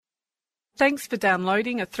Thanks for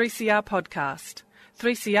downloading a 3CR podcast.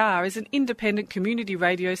 3CR is an independent community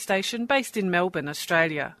radio station based in Melbourne,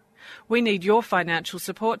 Australia. We need your financial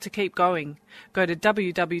support to keep going. Go to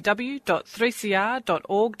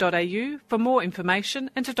www.3cr.org.au for more information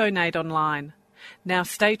and to donate online. Now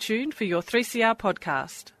stay tuned for your 3CR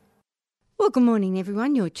podcast. Well, good morning,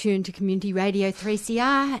 everyone. You're tuned to Community Radio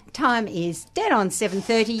 3CR. Time is dead on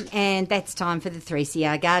 7:30, and that's time for the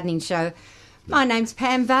 3CR Gardening Show. My name's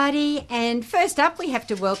Pam Vardy, and first up we have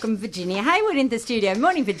to welcome Virginia Hayward into the studio.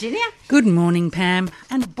 Morning, Virginia. Good morning, Pam.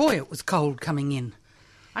 And boy, it was cold coming in.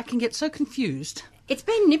 I can get so confused. It's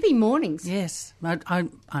been nippy mornings. Yes, I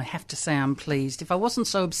have to say I'm pleased. If I wasn't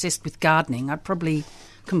so obsessed with gardening, I'd probably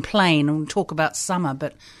complain and talk about summer,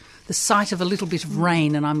 but the sight of a little bit of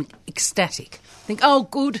rain and I'm ecstatic. Think, oh,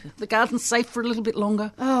 good, the garden's safe for a little bit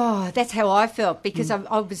longer. Oh, that's how I felt because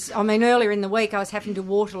earlier in the week I was having to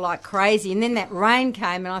water like crazy, and then that rain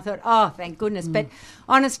came and I thought, oh, thank goodness. But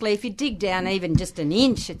honestly, if you dig down even just an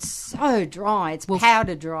inch, it's so dry. It's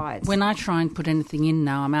powder dry. When I try and put anything in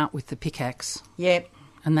now, I'm out with the pickaxe. Yep.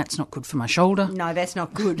 And that's not good for my shoulder. No, that's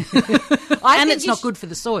not good. And it's not good for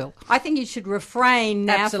the soil. I think you should refrain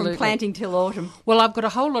now from planting till autumn. Well, I've got a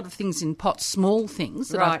whole lot of things in pots, small things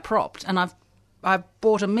that I've propped, and I've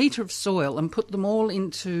bought a metre of soil and put them all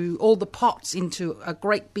the pots into a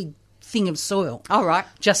great big thing of soil. All right.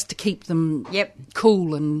 Just to keep them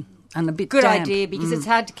cool and a bit good damp. Idea, because it's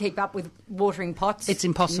hard to keep up with watering pots. It's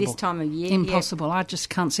impossible. This time of year. Impossible. Yep. I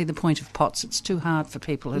just can't see the point of pots. It's too hard for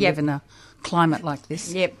people who live in a climate like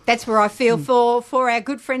this. Yep, that's where I feel for our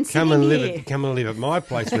good friends come and live at my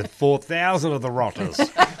place with 4,000 of the rotters.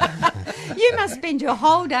 You must spend your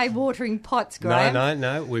whole day watering pots, Graham.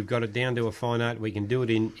 No. We've got it down to a fine art. We can do it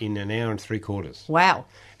in an hour and 3/4. Wow.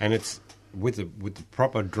 And it's with the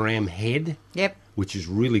proper dram head. Yep. Which is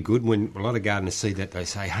really good. When a lot of gardeners see that, they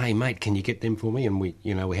say, "Hey, mate, can you get them for me?" And we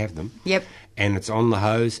have them. Yep. And it's on the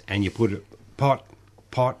hose, and you put it pot,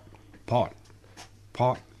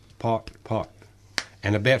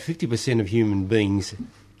 and about 50% of human beings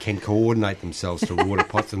can coordinate themselves to water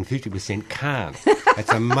pots, and 50% can't.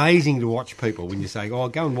 It's amazing to watch people when you say, "Oh,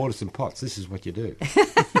 go and water some pots." This is what you do.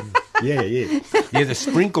 Yeah. The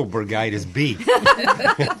sprinkle brigade is big.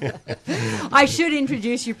 I should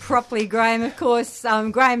introduce you properly, Graham. Of course,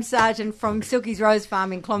 Graham Sargent from Silky's Rose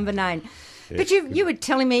Farm in Clonburnane. Yes, but you were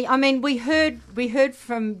telling me. I mean, we heard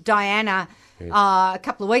from Diana a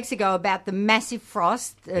couple of weeks ago about the massive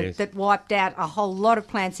frost that wiped out a whole lot of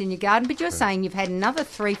plants in your garden. But you're saying you've had another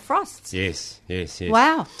 3 frosts. Yes.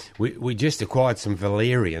 Wow. We just acquired some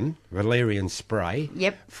valerian spray.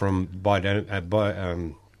 Yep. From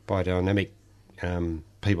biodynamic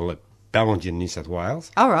people at Ballingen, New South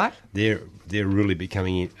Wales. All right. They're really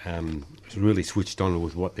becoming really switched on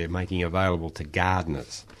with what they're making available to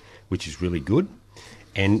gardeners, which is really good.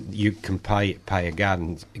 And you can pay a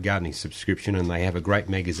gardening subscription, and they have a great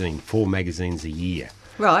magazine, 4 magazines a year.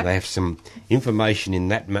 Right. They have some information in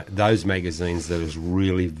those magazines that is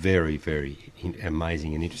really very, very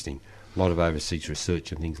amazing and interesting. A lot of overseas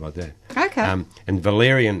research and things like that. Okay. And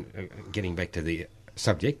valerian, getting back to the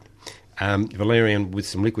subject, valerian with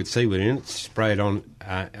some liquid seaweed in it, spray it on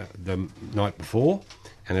the night before,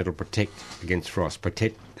 and it'll protect against frost,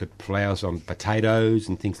 protect the flowers on potatoes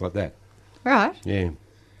and things like that. Right. Yeah.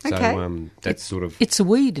 So okay. That's It's a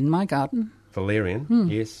weed in my garden. Valerian,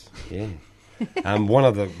 yes, yeah. One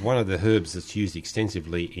of the herbs that's used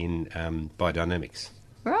extensively in biodynamics.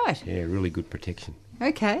 Right. Yeah, really good protection.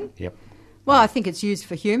 Okay. Yep. Well, I think it's used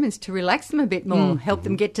for humans to relax them a bit more, help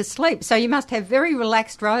them get to sleep. So you must have very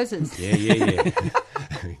relaxed roses. Yeah.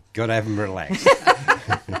 Got to have them relaxed.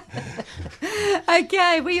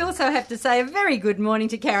 Okay, we also have to say a very good morning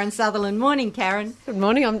to Karen Sutherland. Morning, Karen. Good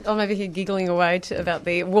morning. I'm over here giggling away about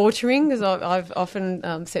the watering, because I've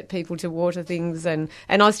often set people to water things, and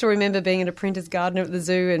I still remember being an apprentice gardener at the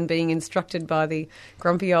zoo and being instructed by the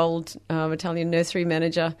grumpy old Italian nursery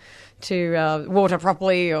manager to water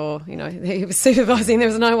properly, or, he was supervising. There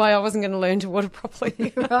was no way I wasn't going to learn to water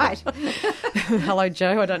properly. Right. Hello,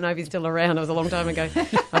 Joe. I don't know if he's still around. It was a long time ago.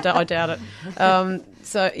 I doubt it.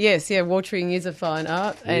 So, yes, watering is a fine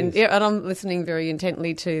art. And, and I'm listening very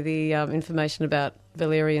intently to the information about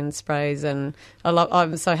valerian sprays, and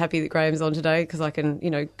I'm so happy that Graham's on today, because I can,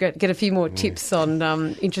 get a few more tips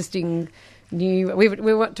on interesting new... We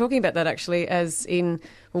were talking about that, actually, as in...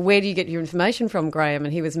 Well, where do you get your information from, Graham?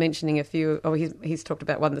 And he was mentioning a few. Oh, he's talked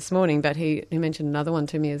about one this morning, but he mentioned another one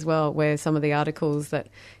to me as well, where some of the articles that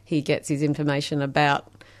he gets his information about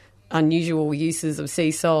unusual uses of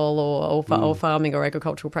sea soil or farming or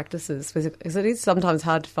agricultural practices, because it is sometimes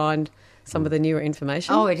hard to find some of the newer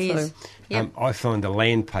information. Oh, it is. Yep. I find the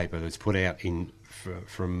land paper that's put out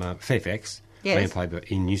from Fairfax, Yes. land paper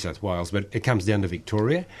in New South Wales, but it comes down to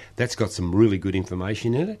Victoria. That's got some really good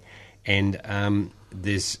information in it, and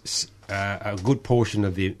there's a good portion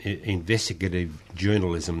of the investigative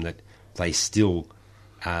journalism that they still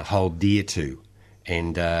hold dear to,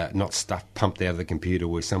 and not stuff pumped out of the computer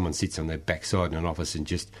where someone sits on their backside in an office and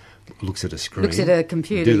just looks at a screen. Looks at a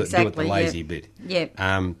computer, do exactly. it the lazy bit. Yep.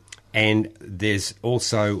 And there's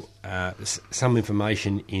also some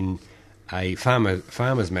information in a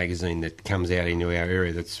farmer's magazine that comes out into our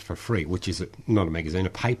area that's for free, which is not a magazine, a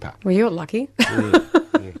paper. Well, you're lucky.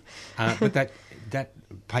 But that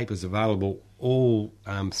paper's available all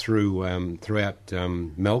throughout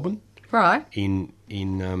Melbourne, Right. in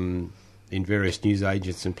various news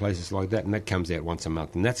agents and places like that, and that comes out once a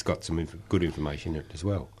month, and that's got some good information in it as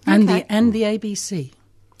well. And Okay. the ABC.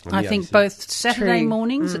 And I the think ABC. both Saturday True.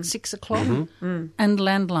 mornings at 6 o'clock and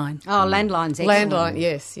Landline. Oh, landline's excellent. Landline,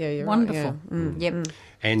 yes, yeah, you're Wonderful. right. Yeah. Yep.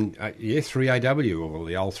 And 3AW, or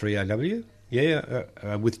the old 3AW,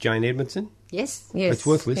 with Jane Edmondson. Yes. Yes. It's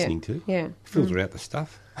worth listening to. Yeah. Filter out the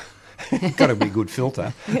stuff. Got to be a good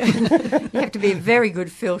filter. You have to be a very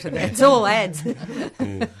good filter. That's all ads.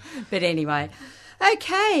 But anyway.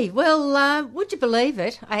 Okay, well, would you believe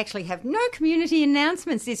it? I actually have no community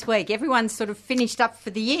announcements this week. Everyone's sort of finished up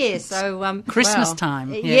for the year, so Christmas Wow.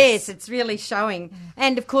 time. Yes, it's really showing.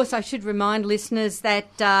 And of course, I should remind listeners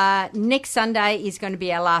that next Sunday is going to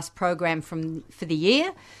be our last program for the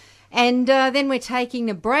year. And then we're taking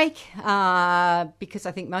a break because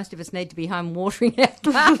I think most of us need to be home watering our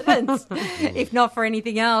gardens, if not for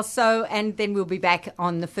anything else. So, and then we'll be back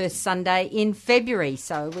on the first Sunday in February.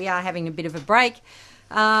 So we are having a bit of a break.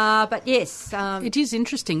 But yes. It is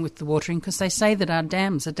interesting with the watering because they say that our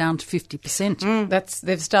dams are down to 50%.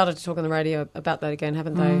 They've started to talk on the radio about that again,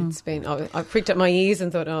 haven't they? It's been. I pricked up my ears and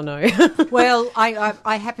thought, oh no. Well,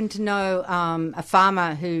 I happen to know a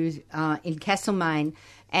farmer who's in Castlemaine,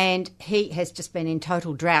 and he has just been in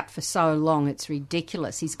total drought for so long. It's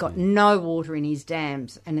ridiculous. He's got no water in his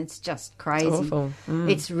dams, and it's just crazy. awful.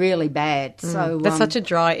 It's really bad. So That's such a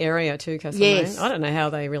dry area too, Castlemaine. Yes. I don't know how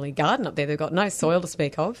they really garden up there. They've got no soil to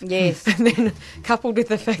speak of. Yes. And then coupled with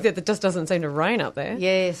the fact that it just doesn't seem to rain up there.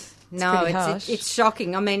 Yes. No, pretty harsh. it's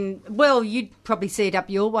shocking. I mean, well, you'd probably see it up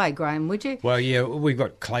your way, Graham, would you? Well, yeah, we've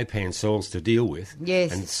got claypan soils to deal with.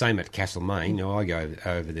 Yes. And same at Castlemaine. You know, I go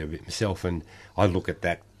over there a bit myself and I look at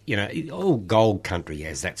that. You know, all gold country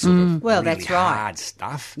has that sort of Well, really that's right. hard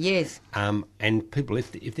stuff. Yes. And people,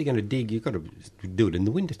 if they're going to dig, you've got to do it in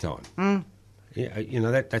the wintertime. Yeah, you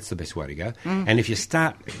know, that's the best way to go. And if you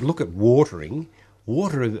look at water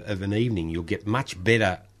of an evening, you'll get much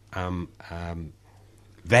better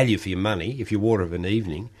value for your money if you water of an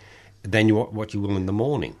evening than what you will in the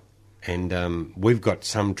morning. And we've got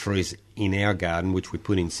some trees in our garden, which we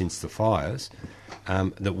put in since the fires,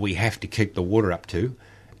 that we have to keep the water up to,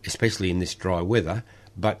 especially in this dry weather.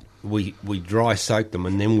 But we dry soak them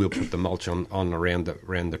and then we'll put the mulch on around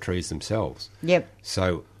the trees themselves. Yep.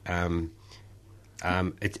 So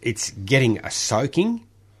it's getting a soaking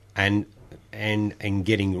and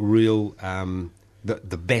getting real.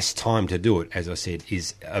 The best time to do it, as I said,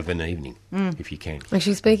 is of an evening, if you can.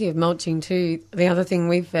 Actually, speaking of mulching too, the other thing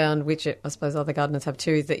we've found, which I suppose other gardeners have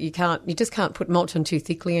too, is that you just can't put mulch on too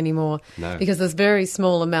thickly anymore. No. Because there's very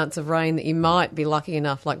small amounts of rain that you might be lucky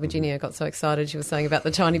enough, like Virginia got so excited she was saying about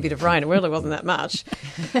the tiny bit of rain. It really wasn't that much,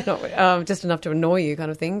 just enough to annoy you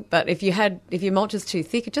kind of thing. But if your mulch is too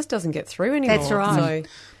thick, it just doesn't get through anymore. That's right. So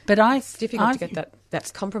But it's difficult to get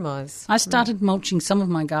that compromise. I started mulching some of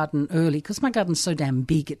my garden early because my garden's so damn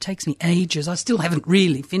big. It takes me ages. I still haven't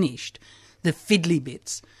really finished the fiddly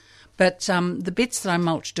bits. But the bits that I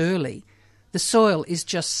mulched early, the soil is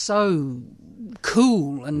just so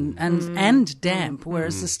cool and damp,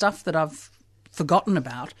 whereas the stuff that I've forgotten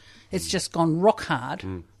about, it's just gone rock hard,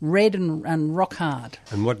 red and rock hard.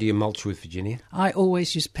 And what do you mulch with, Virginia? I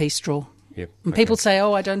always use pea straw. Yep. And people say,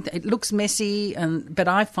 "Oh, I don't." It looks messy, but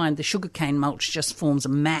I find the sugarcane mulch just forms a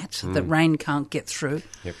mat that rain can't get through.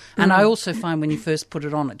 Yep. And I also find when you first put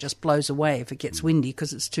it on, it just blows away if it gets windy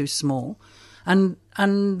because it's too small. And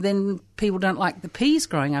then people don't like the peas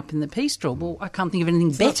growing up in the pea straw. Well, I can't think of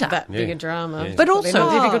anything better. Not that big a drama. Yeah. But They're also-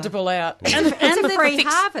 not difficult to pull out. And It's a free they're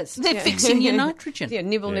harvest. They're fixing your nitrogen. Yeah,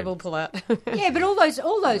 nibble, pull out. Yeah, but all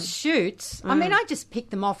those shoots, I mean, I just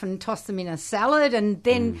pick them off and toss them in a salad, and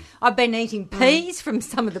then I've been eating peas from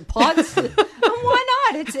some of the pods. And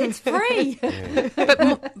why not? It's free.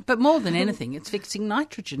 But more than anything, it's fixing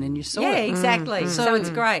nitrogen in your soil. Yeah, exactly. So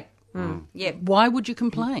it's great. Yep. Why would you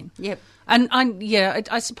complain? Yep. And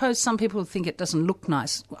I suppose some people think it doesn't look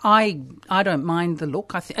nice. I don't mind the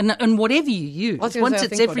look. And whatever you use, I was gonna once say, I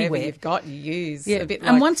it's think everywhere, whatever you've got, you use. yeah, A bit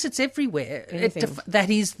and like once it's everywhere, anything. that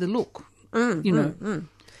is the look. You know.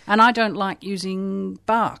 And I don't like using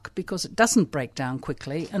bark because it doesn't break down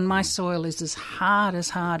quickly, and my soil is as hard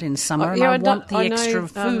in summer, and I want the extra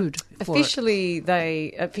food for it.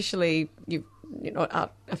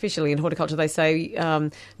 Officially in horticulture, they say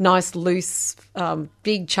nice, loose,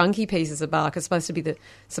 big, chunky pieces of bark are supposed to be the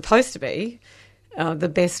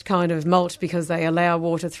best kind of mulch because they allow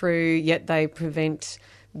water through, yet they prevent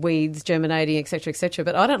weeds germinating, etc., etc.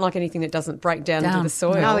 But I don't like anything that doesn't break down into the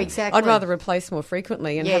soil. No, exactly. I'd rather replace more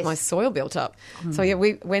frequently and have my soil built up. So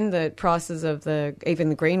when the prices of even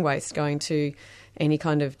the green waste going to any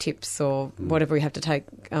kind of tips or whatever we have to take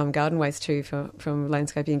garden waste to from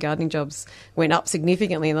landscaping and gardening jobs went up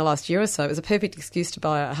significantly in the last year or so, it was a perfect excuse to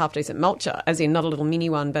buy a half-decent mulcher, as in not a little mini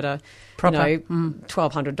one, but a proper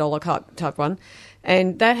 $1,200 type one.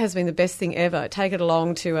 And that has been the best thing ever. Take it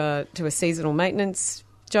along to a seasonal maintenance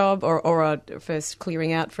job or a first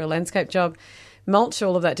clearing out for a landscape job. Mulch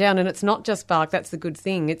all of that down, and it's not just bark. That's the good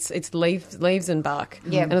thing. It's leaves and bark.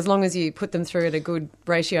 Yeah. And as long as you put them through at a good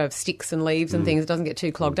ratio of sticks and leaves and things, it doesn't get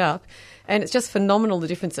too clogged up. And it's just phenomenal the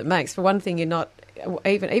difference it makes. For one thing, you're not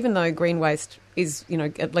even though green waste is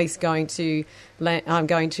at least going to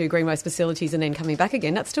green waste facilities and then coming back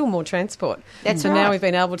again. That's still more transport. That's so right. now we've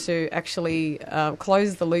been able to actually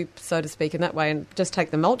close the loop, so to speak, in that way, and just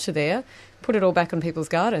take the mulcher there. Put it all back on people's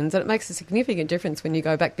gardens, and it makes a significant difference when you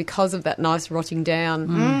go back because of that nice rotting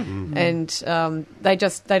down. And they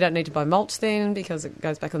don't need to buy mulch then because it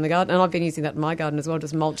goes back on the garden. And I've been using that in my garden as well,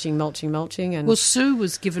 just mulching. And Well, Sue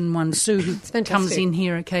was given one. Sue, who fantastic. comes in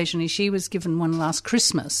here occasionally, she was given one last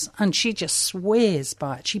Christmas, and she just swears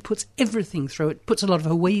by it. She puts everything through it, puts a lot of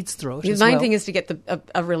her weeds through it. the as main well. thing is to get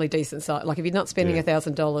a really decent site. Like if you're not spending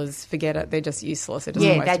 $1,000, forget it. They're just useless. It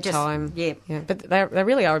doesn't waste your time. Yeah. But they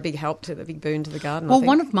really are a big help to big boon to the garden. I Well, think.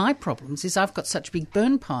 one of my problems is I've got such big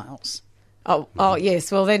burn piles. Oh yes.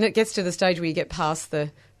 Well, then it gets to the stage where you get past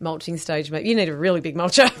the mulching stage. Maybe you need a really big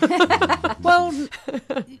mulcher. Well,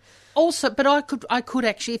 also, but I could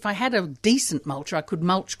actually, if I had a decent mulcher, I could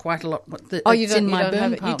mulch quite a lot. You in my don't burn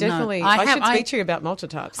have it. pile. You definitely. No. I should speak to you about mulcher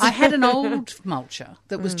types. I had an old mulcher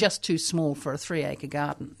that was just too small for a 3-acre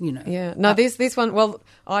garden. Yeah. No, this one. Well,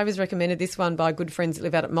 I was recommended this one by good friends that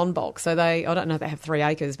live out at Monbulk. So I don't know if they have 3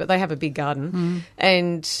 acres, but they have a big garden.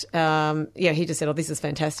 And he just said, "Oh, this is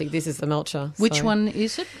fantastic. This is the mulcher." Which So- one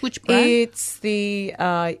is it? Which brand? It's the.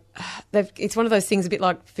 It's one of those things, a bit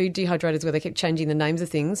like food dehydrators, where they keep changing the names of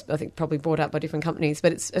things. I think probably bought out by different companies,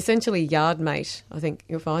 but it's essentially Yardmate. I think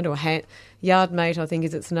you'll find, or Yardmate, I think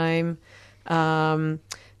is its name.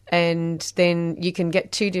 And then you can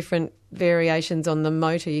get 2 different variations on the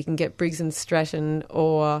motor. You can get Briggs and Stratton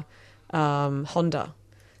or Honda,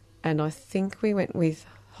 and I think we went with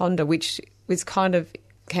Honda, which was kind of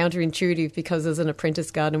counterintuitive because as an apprentice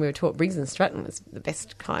gardener we were taught Briggs and Stratton was the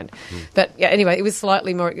best kind. But yeah, anyway, it was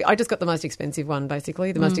slightly more. I just got the most expensive one,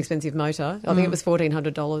 basically, the most expensive motor. I think it was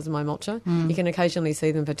 $1,400 in my mulcher. You can occasionally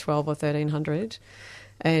see them for $1,200 or $1,300,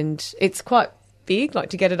 and it's quite big.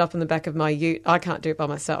 Like to get it up on the back of my ute, I can't do it by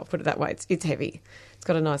myself. Put it that way, it's heavy. It's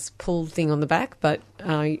got a nice pull thing on the back, but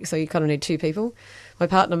so you kind of need 2 people. My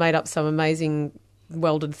partner made up some amazing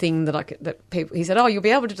welded thing he said, "Oh, you'll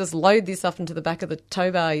be able to just load this up into the back of the tow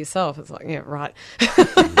bar yourself." It's like, yeah, right.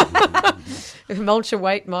 If mulcher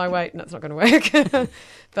weight, my weight, that's not going to work.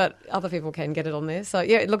 But other people can get it on there. So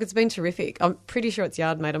yeah, look, it's been terrific. I'm pretty sure it's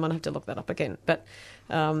Yardmate. I might have to look that up again. But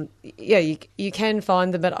you can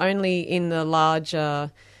find them, but only in the larger.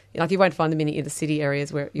 Like you won't find them in the inner city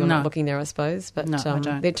areas where you're not looking there, I suppose. But No, I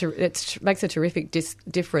don't. it makes a terrific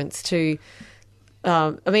difference to.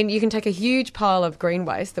 You can take a huge pile of green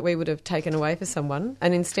waste that we would have taken away for someone,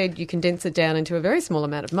 and instead you condense it down into a very small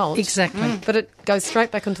amount of mulch. Exactly. But it goes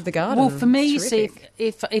straight back onto the garden. Well, for me, you It's see, terrific.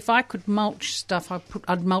 if I could mulch stuff,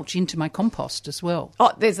 I'd mulch into my compost as well.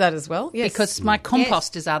 Oh, there's that as well. Yes. Because my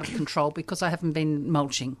compost is out of control because I haven't been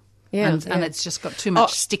mulching. Yeah, and yeah. it's just got too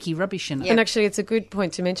much sticky rubbish in it. And actually, it's a good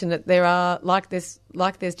point to mention that there are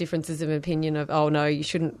there's differences of opinion of no, you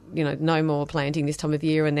shouldn't, no more planting this time of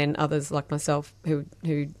year, and then others like myself who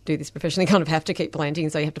do this professionally kind of have to keep planting,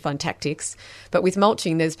 so you have to find tactics. But with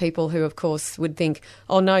mulching, there's people who, of course, would think,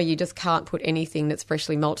 oh no, you just can't put anything that's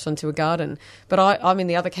freshly mulched onto a garden. But I'm in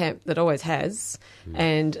the other camp that always has,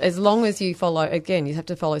 and as long as you follow, again, you have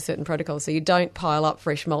to follow certain protocols, so you don't pile up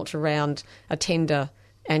fresh mulch around a tender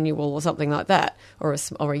annual or something like that, or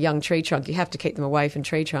a young tree trunk. You have to keep them away from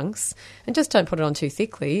tree trunks, and just don't put it on too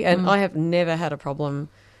thickly. And I have never had a problem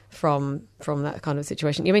from that kind of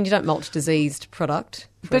situation. I mean, you don't mulch diseased product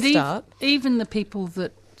for a start. Even the people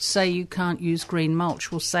that say you can't use green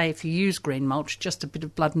mulch will say if you use green mulch, just a bit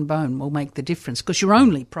of blood and bone will make the difference, because your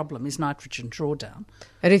only problem is nitrogen drawdown.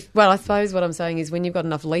 And I suppose what I'm saying is when you've got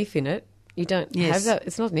enough leaf in it, you don't have that.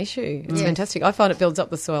 It's not an issue. It's fantastic. I find it builds up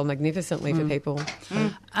the soil magnificently for people.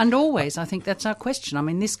 And always, I think that's our question. I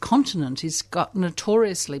mean, this continent has got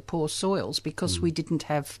notoriously poor soils because we didn't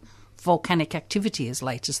have volcanic activity as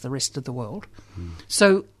late as the rest of the world.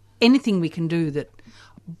 So anything we can do that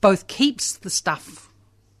both keeps the stuff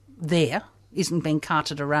there, isn't being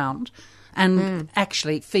carted around, and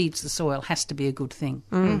actually feeds the soil has to be a good thing.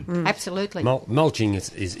 Absolutely. Mulching is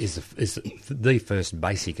the first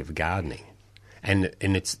basic of gardening, and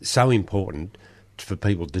it's so important for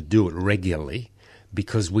people to do it regularly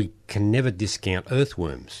because we can never discount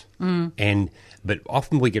earthworms. But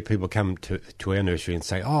often we get people come to our nursery and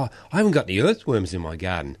say, "Oh, I haven't got any earthworms in my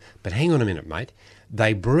garden." But hang on a minute, mate.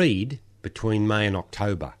 They breed between May and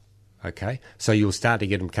October. Okay, so you'll start to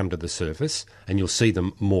get them come to the surface, and you'll see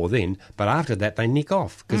them more then. But after that, they nick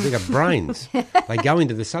off because they've got brains. They go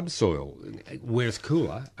into the subsoil where it's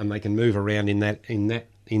cooler, and they can move around in that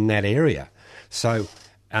area. So,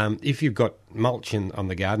 if you've got mulch on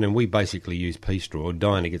the garden, and we basically use pea straw,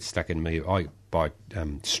 Diana gets stuck in me. I buy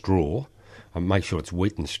straw. I make sure it's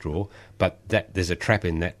wheaten straw, but there's a trap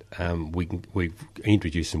in that. We've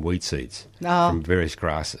introduced some weed seeds from various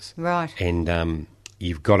grasses, Right. And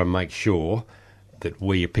you've got to make sure that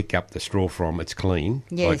where you pick up the straw from, it's clean,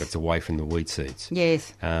 like it's away from the weed seeds.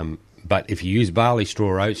 Yes. But if you use barley straw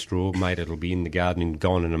or oat straw, mate, it'll be in the garden and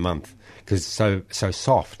gone in a month because it's so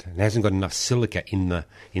soft and hasn't got enough silica in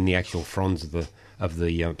the actual fronds of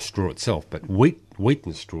the straw itself. But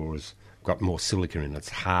wheaten straw has got more silica in it. It's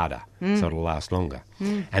harder, so it'll last longer.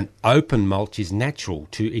 And open mulch is natural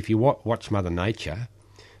too. If you watch Mother Nature,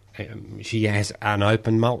 she has an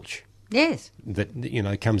open mulch. Yes.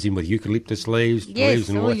 That, comes in with eucalyptus leaves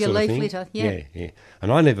and all that your sort of leaf thing. litter, yeah. Yeah.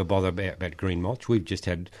 And I never bother about green mulch. We've just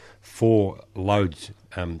had 4 loads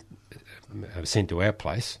sent to our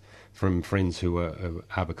place from friends who are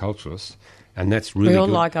arboriculturists, and that's really We all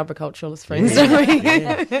good. like arboriculturalist friends, don't we?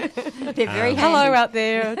 They're very Hello handy. out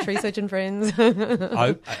there, tree surgeon friends.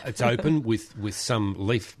 It's open with some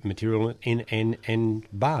leaf material in and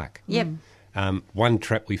bark. Yep. One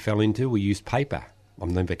trap we fell into, we used paper.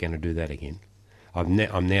 I'm never going to do that again. I'm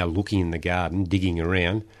now looking in the garden, digging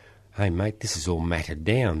around. Hey, mate, this is all matted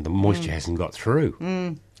down. The moisture hasn't got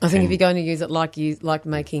through. I think if you're going to use it like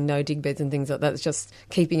making no dig beds and things like that, it's just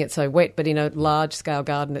keeping it so wet. But in a large scale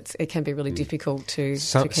garden, it can be really difficult to keep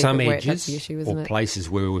Some it wet. edges That's the issue, isn't or it? places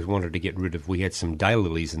where we wanted to get rid of, we had some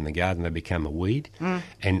daylilies in the garden. They become a weed,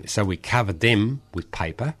 and so we covered them with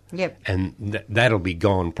paper. Yep. And that'll be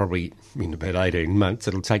gone probably in about 18 months.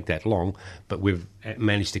 It'll take that long, but we've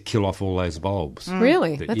managed to kill off all those bulbs.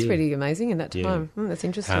 Really? That's pretty amazing in that time. That's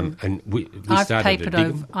interesting. And we I've started to dig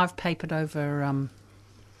them. I've papered over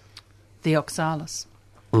the oxalis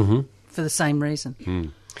for the same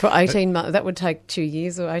reason. For 18 months, that would take 2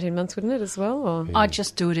 years or 18 months, wouldn't it, as well? Or? I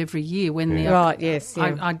just do it every year when Right, yes.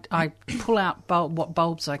 Yeah. I pull out what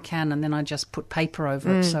bulbs I can, and then I just put paper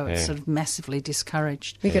over it, so it's sort of massively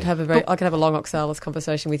discouraged. We could have I could have a long oxalis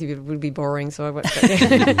conversation with you. It would be boring, so I won't.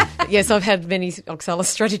 But yes, I've had many oxalis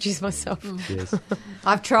strategies myself. Yes.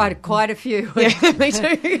 I've tried quite a few. Yeah, me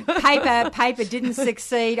too. Paper didn't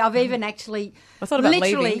succeed. I've even actually I thought about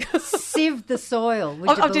literally leaving. sieved the soil.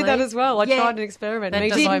 Would you I did that believe? as well. I Yeah. tried an experiment, That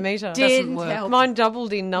metre doesn't- by metre. Didn't work. help. Mine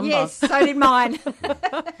doubled in number. Yes, so did mine.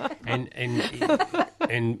 and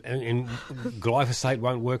glyphosate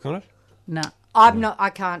won't work on it? No. I'm not. I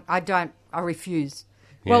can't. I don't. I refuse.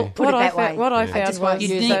 Well, Yeah. Put it that way. what I I found just won't was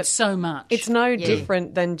You use need that so much. it's no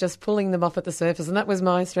different than just pulling them off at the surface, and that was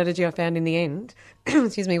my strategy. I found in the end,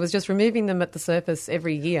 excuse me, was just removing them at the surface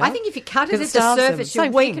every year. I think if you cut it 'Cause at it the starves them. surface, you're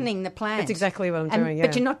Same thing. weakening the plant. That's exactly what I'm doing,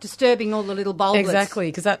 But yeah. you're not disturbing all the little bulbs. Exactly,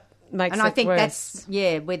 because that makes And it I think worse. that's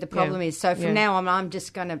where the problem is. So from Yeah. now on, I'm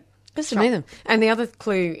just going to. Just remove them. And the other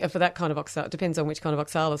clue for that kind of oxalis, depends on which kind of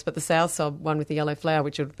oxalis, but the soursop one with the yellow flower,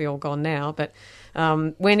 which would be all gone now, but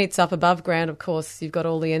when it's up above ground, of course, you've got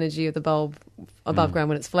all the energy of the bulb above ground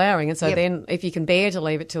when it's flowering. And so Yep. then if you can bear to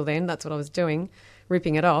leave it till then, that's what I was doing,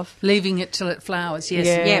 ripping it off. Leaving it till it flowers, yes.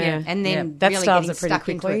 Yeah, and then That really starves getting it pretty stuck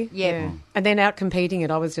into quickly. it. Yeah. And then out competing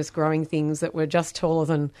it, I was just growing things that were just taller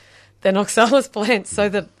than oxalis plants so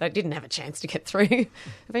that they didn't have a chance to get through.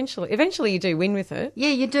 Eventually you do win with it. Yeah,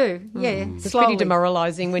 you do. Yeah, It's slowly. pretty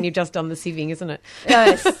demoralising when you've just done the sieving, isn't it?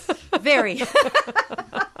 Yes, very.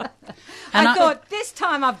 And I thought, this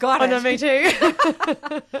time I've got I it. know, me too.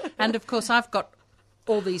 And of course, I've got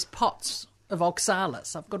all these pots of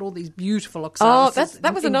oxalis. I've got all these beautiful oxalis. Oh,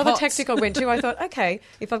 that was another tactic I went to. I thought, okay,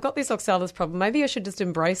 if I've got this oxalis problem, maybe I should just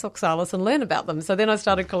embrace oxalis and learn about them. So then I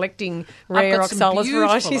started collecting rare I've got some oxalis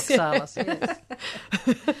beautiful varieties. oxalis, yes.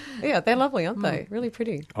 Yeah, they're lovely, aren't they? Really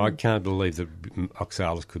pretty. I can't believe that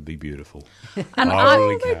oxalis could be beautiful. And I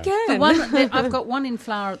really can't. The one I've got one in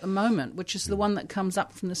flower at the moment, which is the one that comes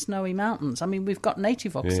up from the Snowy Mountains. I mean, we've got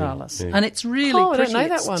native oxalis, and it's really I pretty. don't know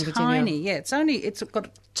that it's one, Virginia. tiny. Yeah, it's got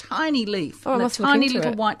a tiny leaf I and a must look tiny into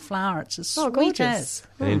little it. white flower. It's as sweet gorgeous. as.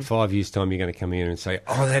 And in 5 years' time, you're going to come here and say,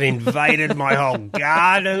 "Oh, that invaded my whole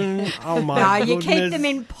garden. Oh my No, goodness!" you keep them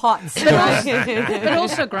in pots. But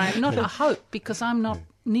also, Graham, not a hope, because I'm not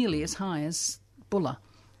nearly as high as Bulla,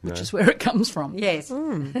 which is where it comes from. Yes.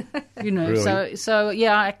 You know, Really? so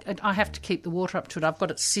yeah, I have to keep the water up to it. I've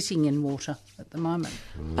got it sitting in water at the moment.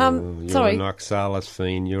 You're sorry. an oxalis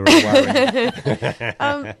fiend. You're a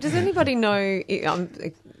worry. Does anybody know?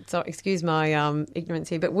 So excuse my ignorance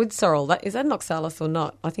here, but wood sorrel, is that an oxalis or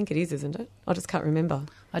not? I think it is, isn't it? I just can't remember.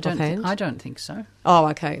 I don't think so. Oh,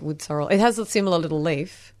 okay, wood sorrel. It has a similar little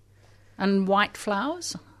leaf. And white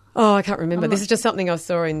flowers? Oh, I can't remember. This is just something I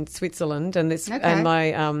saw in Switzerland, and Okay. and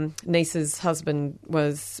my niece's husband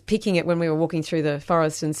was picking it when we were walking through the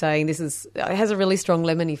forest and saying it has a really strong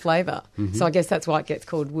lemony flavour. So I guess that's why it gets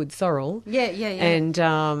called wood sorrel. Yeah. And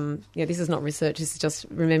this is not research. This is just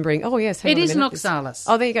remembering. Oh yes, hang It on a is an minute. oxalis.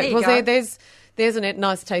 Oh, there you go. There you Well, go. there's a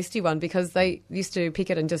nice tasty one, because they used to pick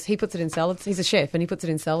it and he puts it in salads. He's a chef and he puts it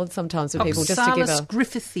in salads sometimes for people just to give Oxalis a.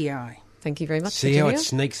 Griffithii. Thank you very much. See how Virginia. it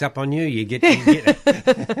sneaks up on you? You get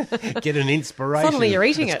get an inspiration. Suddenly you're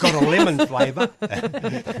eating It's it. got a lemon flavour.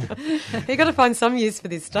 You've got to find some use for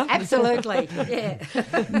this stuff. Absolutely. Yeah.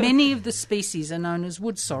 Many of the species are known as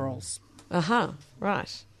wood sorrels.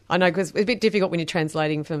 Right. I know, because it's a bit difficult when you're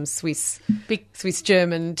translating from Swiss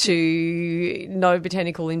German to no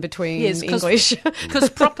botanical in between English. Because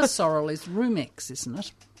proper sorrel is rumex, isn't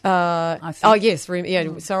it? I think. Oh yes,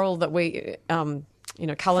 sorrel that we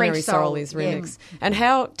culinary French sorrel sorrel, is yeah. remix. And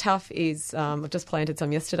how tough is? I've just planted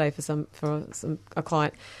some yesterday for a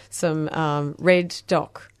client, some red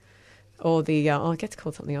dock. Or it gets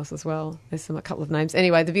called something else as well. There's a couple of names.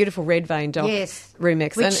 Anyway, the beautiful red vein dock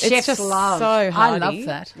rumex. Which and chefs it's just love. so hardy. I love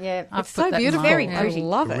that. Yeah. I've It's put so that in beautiful. my Very garden. pretty. I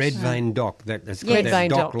love it. Red vein dock. That's got Red that vein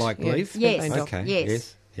dock-like dock, yeah. leaf. Yes. Red vein dock. Okay. Yes.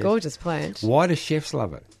 Yes. Gorgeous plant. Why do chefs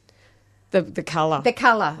love it? The colour. The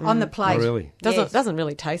colour on the plate. Oh, really? Doesn't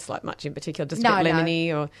really taste like much in particular, just a No, bit no.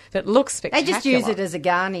 lemony, but it looks They spectacular. just use it as a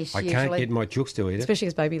garnish, I usually. can't get my chooks to eat it. especially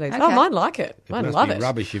as baby leaves. Okay. Oh, mine like it. Mine must love be it.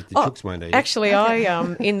 rubbish if the chooks won't eat it. Actually, I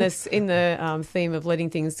in the theme of letting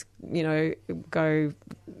things go.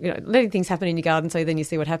 Letting things happen in your garden, so then you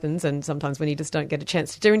see what happens. And sometimes when you just don't get a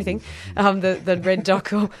chance to do anything, the red dock,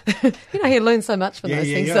 you learn so much from those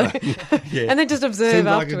things. Yeah. So, Yeah. and then just observe Seemed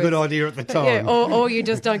like afterwards. a good idea at the time. Yeah, or you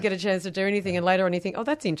just don't get a chance to do anything, and later on you think, oh,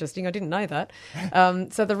 that's interesting, I didn't know that.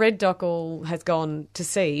 So the red dock all has gone to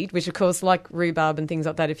seed, which of course, like rhubarb and things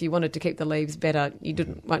like that, if you wanted to keep the leaves better, you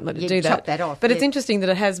won't let it You'd do that. chop that off, But it's yeah. interesting that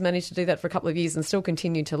it has managed to do that for a couple of years and still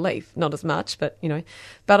continue to leaf. Not as much, but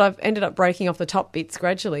But I've ended up breaking off the top bits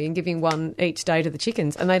gradually and giving one each day to the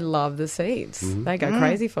chickens, and they love the seeds. They go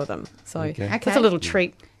crazy for them. So Okay. that's Okay. a little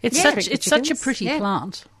treat. It's Treat such the it's such a chickens. pretty Yeah.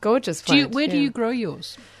 plant. Gorgeous Do you, plant. where do yeah. you grow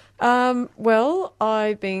yours? Well,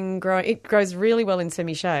 I've been growing. It grows really well in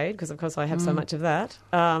semi-shade because, of course, I have so much of that.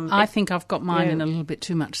 I think I've got mine yeah. in a little bit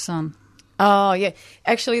too much sun. Oh, yeah.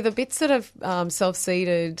 Actually, the bits that have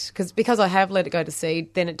self-seeded, because I have let it go to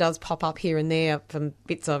seed, then it does pop up here and there from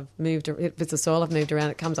bits of soil I've moved around.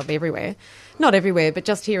 It comes up everywhere. Not everywhere, but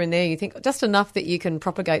just here and there. You think just enough that you can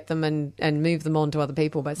propagate them and move them on to other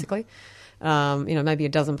people, basically. Maybe a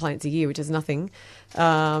dozen plants a year, which is nothing.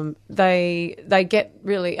 They get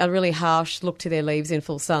a really harsh look to their leaves in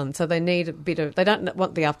full sun, so they need a bit of. They don't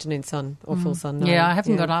want the afternoon sun or full sun. No. Yeah, I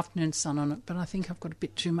haven't got afternoon sun on it, but I think I've got a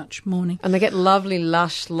bit too much morning. And they get lovely,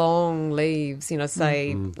 lush, long leaves.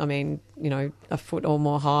 A foot or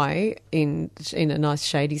more high in a nice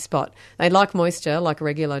shady spot. They like moisture, like a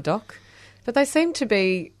regular dock, but they seem to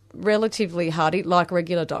be relatively hardy, like a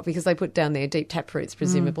regular dock, because they put down their deep tap roots,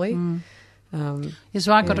 presumably.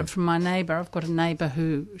 So I got it from my neighbour. I've got a neighbour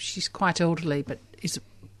she's quite elderly, but is a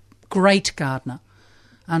great gardener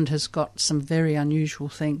and has got some very unusual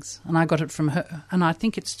things. And I got it from her, and I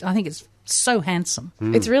think it's so handsome.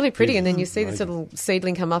 It's really pretty, and then you see this little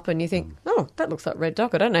seedling come up and you think, oh, that looks like red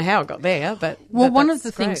dock. I don't know how it got there, but One of that's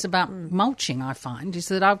the great. things about mulching I find is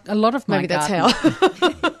that a lot of my Maybe that's garden,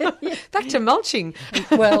 how. Back to mulching.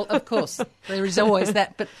 Well, of course, there is always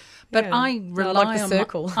that, but But Yeah. I No, rely like the on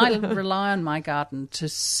circle. I rely on my garden to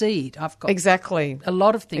seed. I've got Exactly. a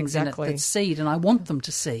lot of things Exactly. in it that seed, and I want them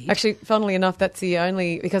to seed. Actually, funnily enough, that's the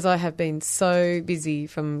only, because I have been so busy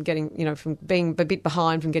from from being a bit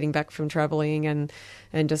behind from getting back from travelling and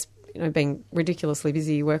just being ridiculously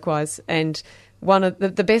busy work-wise. And one of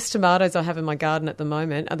the best tomatoes I have in my garden at the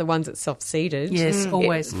moment are the ones that self-seeded. Yes,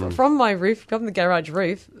 always. From my roof, from the garage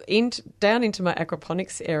roof, down into my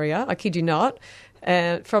aquaponics area, I kid you not,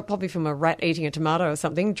 probably from a rat eating a tomato or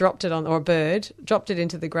something, or a bird, dropped it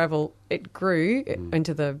into the gravel. It grew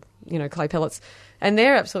into the, clay pellets. And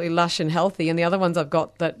they're absolutely lush and healthy. And the other ones I've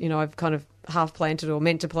got that, I've kind of half planted or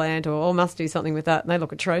meant to plant or must do something with that, and they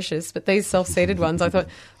look atrocious. But these self-seeded ones, I thought,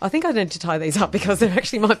 I think I need to tie these up because they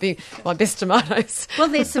actually might be my best tomatoes. Well,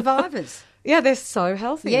 they're survivors. Yeah, they're so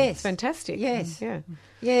healthy. Yes. It's fantastic. Yes. Yeah.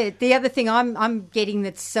 Yeah, the other thing I'm getting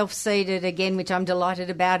that's self-seeded again, which I'm delighted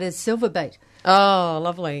about, is silver beet. Oh,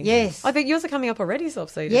 lovely. Yes. I think yours are coming up already,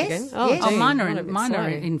 self-seeded Yes, again. yes. Oh, gee, mine are a in, bit mine are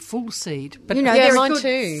slow. in full seed. But You know, Yeah, they're mine a good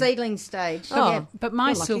too. seedling stage. Oh. Yeah. But my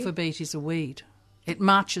You're lucky. silver beet is a weed. It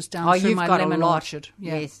marches down Oh, through you've my got a lemon lot. orchard.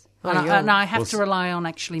 Yeah. Yes. And I have to rely on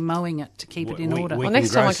actually mowing it to keep it in order. Well, can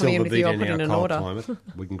next time grow I come in silver with beet you, I'll put it in our order. cold climate.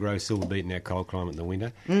 We can grow silver beet in our cold climate in the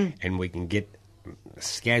winter, and we can get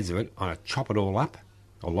scads of it. I chop it all up.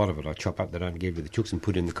 A lot of it I chop up. They don't give to the chooks and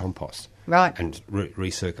put in the compost. Right. And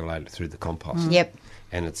recirculate it through the compost. Yep.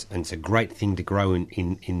 And it's a great thing to grow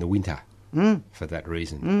in the winter for that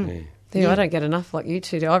reason. Yeah. Dude, I don't get enough like you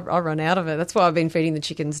two do. I run out of it. That's why I've been feeding the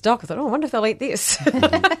chickens dock. I thought, I wonder if they'll eat this.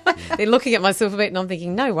 They're looking at my silver beet and I'm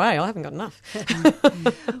thinking, no way, I haven't got enough.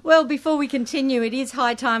 Well, before we continue, it is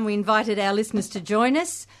high time we invited our listeners to join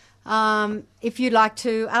us. If you'd like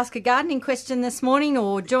to ask a gardening question this morning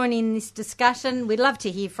or join in this discussion, we'd love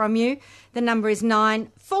to hear from you. The number is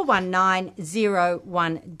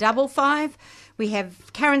 94190155. We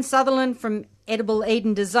have Karen Sutherland from Edible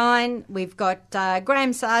Eden Design. We've got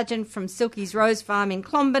Graham Sargent from Silky's Rose Farm in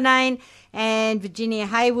Clonbinane, and Virginia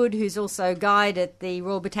Haywood, who's also guide at the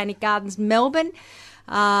Royal Botanic Gardens Melbourne,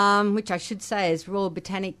 which I should say is Royal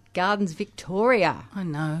Botanic Gardens Victoria. I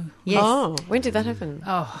know. Yes, Oh, when did that happen?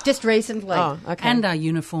 Oh, just recently. Oh, okay. and our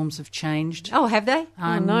uniforms have changed. Oh, have they?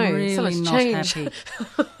 I'm no, so really much not change. happy.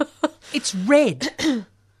 It's red.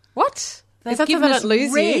 what? They've Is that so given they us don't lose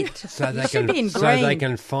you? red. So they should be in so they green.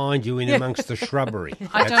 can find you in amongst the shrubbery.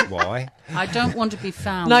 I That's don't- why. I don't want to be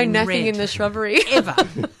found No in napping red in the shrubbery. ever.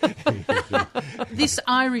 This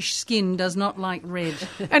Irish skin does not like red.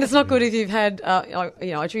 And it's not good if you've had, I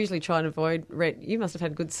usually try and avoid red. You must have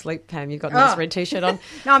had good sleep, Pam. You've got a nice Oh. red T-shirt on.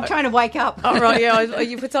 No, I'm trying to wake up. Oh, right, yeah.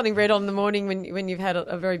 You put something red on in the morning when you've had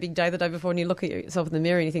a very big day the day before and you look at yourself in the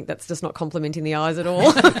mirror and you think that's just not complimenting the eyes at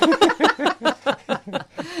all.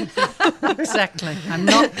 Exactly. I'm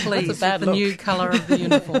not pleased bad with the look. new colour of the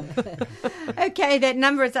uniform. Okay, that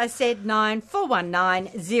number, as I said,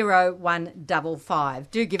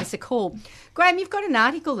 94190155. Do give us a call. Graham, you've got an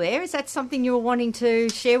article there. Is that something you were wanting to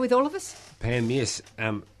share with all of us? Pam, yes.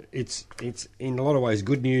 It's in a lot of ways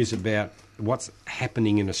good news about what's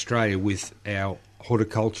happening in Australia with our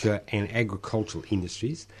horticulture and agricultural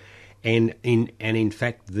industries, and in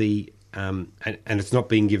fact the and it's not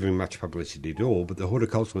being given much publicity at all, but the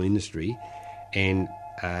horticultural industry and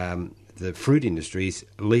the fruit industry is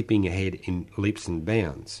leaping ahead in leaps and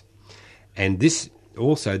bounds. And this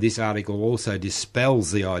article also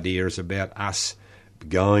dispels the ideas about us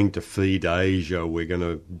going to feed Asia. We're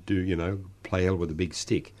going to play hell with a big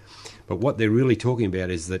stick. But what they're really talking about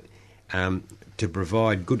is that to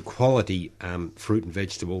provide good quality fruit and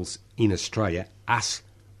vegetables in Australia,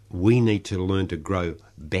 we need to learn to grow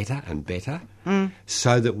better and better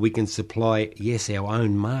so that we can supply, our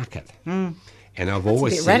own market. And I've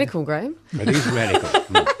always It's a bit said, radical, Graham. it is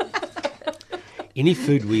radical. Any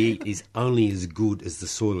food we eat is only as good as the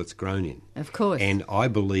soil it's grown in. Of course. And I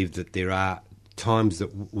believe that there are times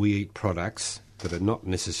that we eat products that are not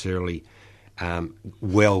necessarily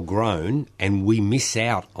well grown, and we miss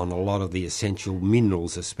out on a lot of the essential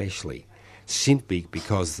minerals, especially simply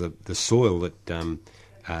because the soil that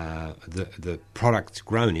the product's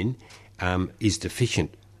grown in is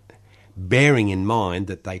deficient. Bearing in mind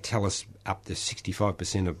that they tell us up to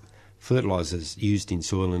 65% of fertilisers used in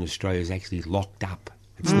soil in Australia is actually locked up.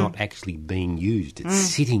 It's not actually being used. It's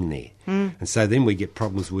sitting there. And so then we get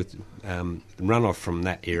problems with runoff from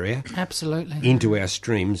that area Absolutely. into our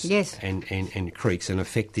streams Yes. and creeks and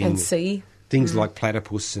affecting And sea. things like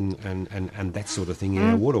platypus and that sort of thing in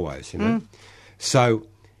our waterways, So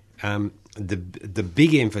the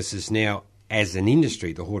big emphasis now as an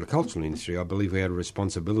industry, the horticultural industry, I believe we have a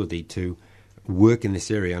responsibility to work in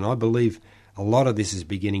this area. And I believe a lot of this is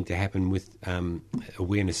beginning to happen with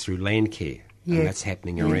awareness through land care, and that's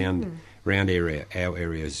happening around our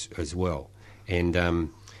areas as well.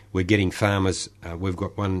 And we're getting farmers. We've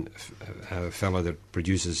got one fellow that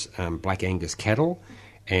produces Black Angus cattle,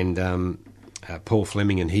 and Paul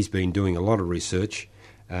Fleming, and he's been doing a lot of research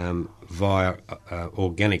via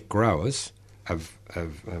organic growers of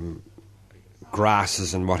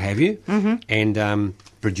grasses and what have you, and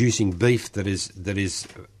producing beef that is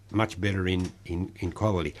much better in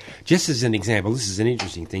quality. Just as an example, this is an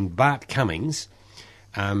interesting thing. Bart Cummings,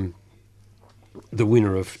 the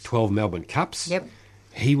winner of 12 Melbourne Cups, said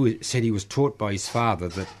he was taught by his father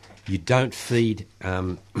that you don't feed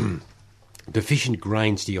deficient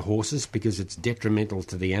grains to your horses because it's detrimental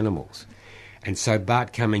to the animals. And so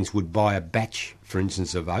Bart Cummings would buy a batch, for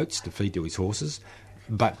instance, of oats to feed to his horses,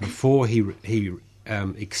 but before he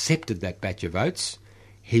accepted that batch of oats,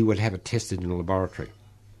 he would have it tested in a laboratory.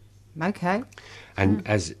 Okay. And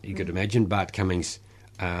as you could imagine, Bart Cummings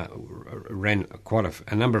ran quite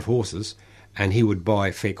a number of horses, and he would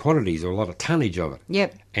buy fair quantities or a lot of tonnage of it.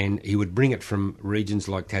 Yep. And he would bring it from regions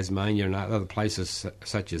like Tasmania and other places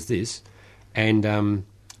such as this, and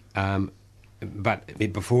but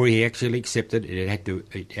before he actually accepted it, it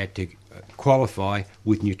had to qualify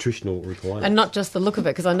with nutritional requirements. And not just the look of it,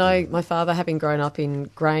 because I know my father, having grown up in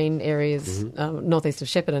grain areas northeast of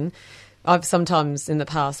Shepparton, I've sometimes in the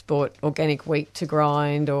past bought organic wheat to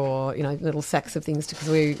grind, or little sacks of things because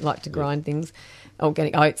we like to grind things,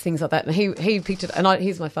 organic oats, things like that. And he picked it, and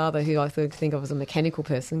he's my father, who I think of as a mechanical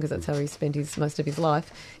person because that's how he spent most of his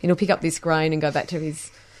life. And he'll pick up this grain and go back to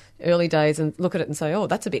his early days and look at it and say, "Oh,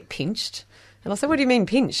 that's a bit pinched." And I said, "What do you mean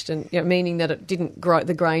pinched?" And meaning that it didn't grow,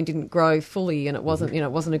 the grain didn't grow fully, and it wasn't,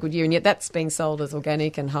 it wasn't a good year. And yet that's being sold as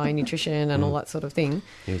organic and high in nutrition and all that sort of thing.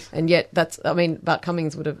 Yes. And yet Bart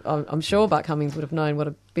Cummings would have, I'm sure Bart Cummings would have known what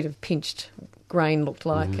a bit of pinched grain looked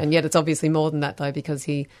like. And yet it's obviously more than that, though, because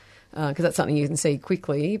that's something you can see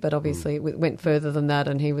quickly, but obviously it went further than that,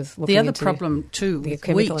 and he was looking The other into problem too the with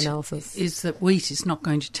chemical wheat analysis is that wheat is not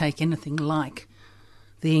going to take anything like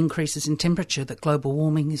the increases in temperature that global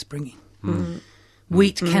warming is bringing.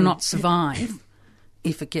 Wheat cannot survive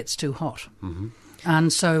if it gets too hot.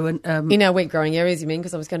 And so... in our wheat growing areas, you mean?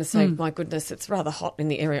 Because I was going to say, my goodness, it's rather hot in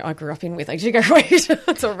the area I grew up in with Ajigo wheat.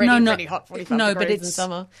 It's already pretty hot, 45 degrees in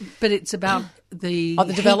summer. But it's about the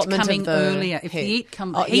development heat coming of the earlier. If the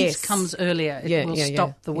heat comes earlier, it will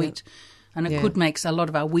stop the wheat. And it could make a lot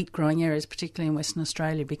of our wheat growing areas, particularly in Western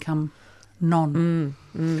Australia, become non.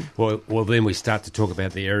 Well, then we start to talk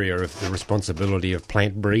about the area of the responsibility of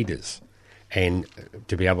plant breeders, and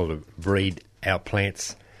to be able to breed our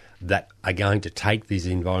plants that are going to take these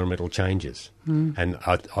environmental changes. And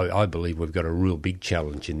I believe we've got a real big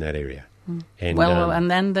challenge in that area. And,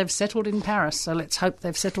 and then they've settled in Paris, so let's hope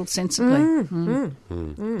they've settled sensibly.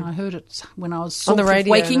 I heard it when I was on the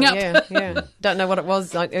radio, waking up. Yeah. Don't know what it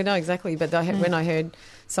was. I know exactly, but when I heard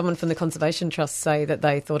someone from the Conservation Trust say that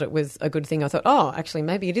they thought it was a good thing, I thought, oh, actually,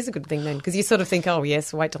 maybe it is a good thing then, because you sort of think, oh,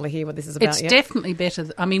 yes, wait till I hear what this is about. It's definitely better.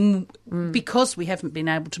 Because we haven't been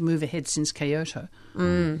able to move ahead since Kyoto.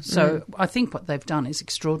 So I think what they've done is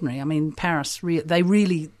extraordinary. I mean, Paris, they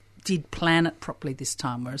really did plan it properly this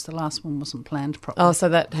time, whereas the last one wasn't planned properly. Oh, so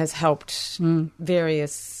that has helped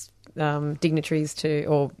various dignitaries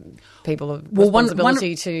or people of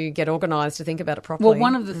responsibility to get organised to think about it properly. Well,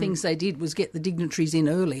 one of the things they did was get the dignitaries in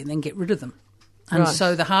early and then get rid of them. And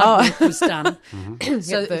so the hard work was done.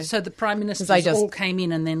 So the Prime Ministers all came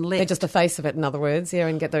in and then left. They're just the face of it, in other words,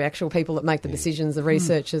 and get the actual people that make the decisions, the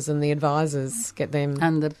researchers and the advisors, get them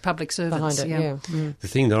and the public servants behind it. The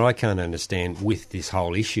thing that I can't understand with this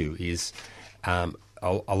whole issue is a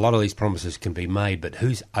lot of these promises can be made, but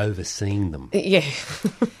who's overseeing them? Yeah.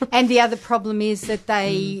 And the other problem is that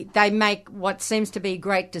they make what seems to be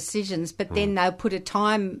great decisions, but then they'll put a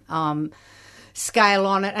time scale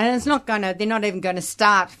on it, and they're not even going to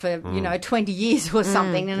start for 20 years or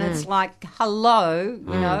something, and it's like,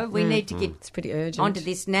 hello, we need to get it's pretty urgent onto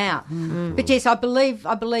this now. But yes, I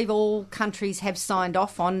believe all countries have signed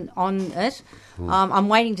off on it. I'm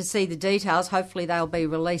waiting to see the details. Hopefully they'll be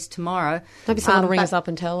released tomorrow. Maybe someone will ring us up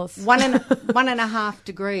and tell us. 1.5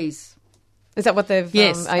 degrees. Is that what they've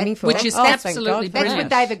aiming for? Which is absolutely brilliant. That's what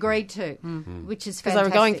they've agreed to, which is fantastic. Because they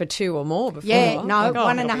were going for 2 or more before. Yeah, no,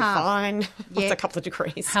 1.5. Fine. Yeah. It's a couple of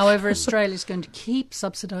degrees. However, Australia's going to keep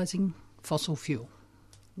subsidising fossil fuel.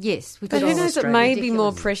 Yes. But who knows, it may be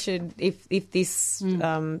more pressured if this,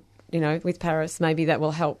 with Paris, maybe that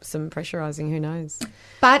will help some pressurising, who knows.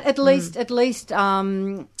 But at least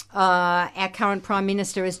our current Prime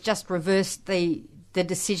Minister has just reversed the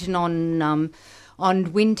decision on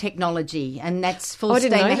on wind technology, and that's full I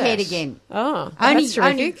steam didn't know ahead that. again. Oh, Only, that's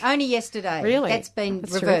terrific. only yesterday. Really? That's been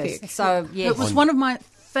That's reversed. terrific. So, yes. It was one of my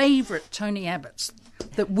favourite Tony Abbott's,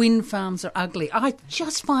 that wind farms are ugly. I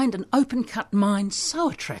just find an open-cut mine so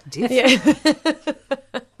attractive.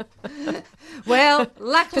 Well,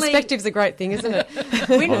 luckily, Perspective's a great thing, isn't it?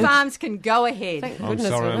 wind farms can go ahead. Thank I'm goodness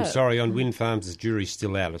for sorry. I'm that. sorry. On wind farms, the jury's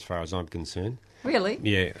still out, as far as I'm concerned. Really?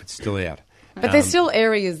 Yeah, it's still out. But there's still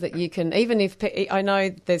areas that you can, even if, I know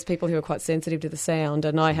there's people who are quite sensitive to the sound,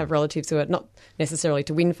 and I have relatives who are not necessarily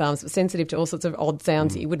to wind farms, but sensitive to all sorts of odd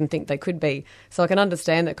sounds that you wouldn't think they could be. So I can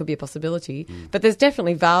understand that could be a possibility. But there's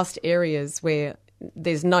definitely vast areas where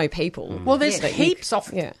there's no people. Well, there's that you- heaps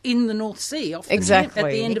off yeah. in the North Sea, off Exactly.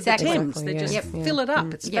 at the end Exactly. of the Thames. They just Exactly, fill it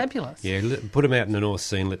up. It's fabulous. Yeah, put them out in the North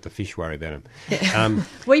Sea and let the fish worry about them.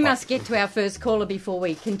 We must get to our first caller before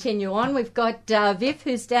we continue on. We've got Viv,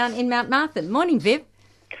 who's down in Mount Martha. Morning, Viv.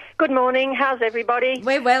 Good morning. How's everybody?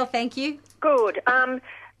 We're well, thank you. Good. I've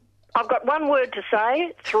got one word to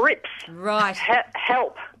say: thrips. Right.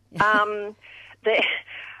 Help.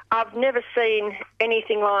 I've never seen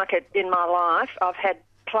anything like it in my life. I've had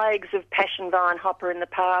plagues of passion vine hopper in the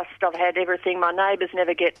past. I've had everything. My neighbours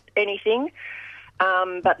never get anything.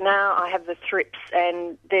 But now I have the thrips,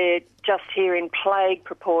 and they're just here in plague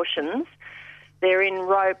proportions. They're in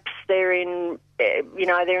ropes. They're in,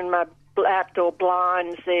 they're in my outdoor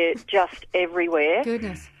blinds. They're just everywhere.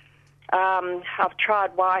 Goodness. I've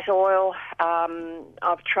tried white oil.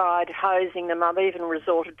 I've tried hosing them. I've even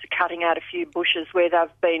resorted to cutting out a few bushes where they've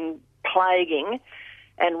been plaguing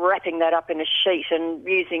and wrapping that up in a sheet and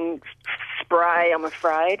using spray, I'm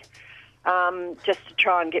afraid, just to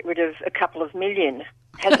try and get rid of a couple of million.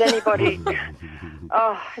 Has anybody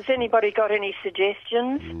got any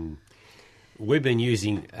suggestions? We've been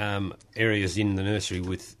using areas in the nursery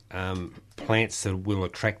with plants that will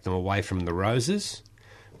attract them away from the roses.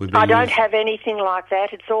 I don't have anything like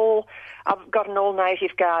that. It's all, I've got an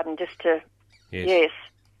all-native garden just to, yes,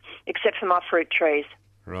 except for my fruit trees.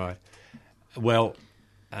 Right. Well,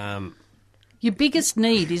 Your biggest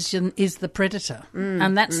need is the predator,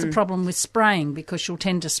 and that's the problem with spraying, because you'll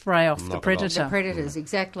tend to spray off the predator. The predators,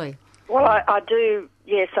 exactly. Well, I do,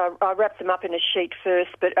 yes, I wrap them up in a sheet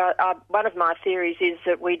first, but one of my theories is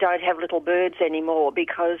that we don't have little birds anymore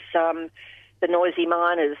because the noisy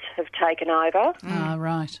miners have taken over. Ah,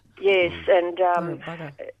 right. Yes, and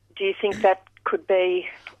bugger. do you think that could be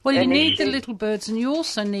Well, you an need issue? the little birds, and you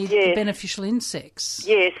also need the Yes. beneficial insects.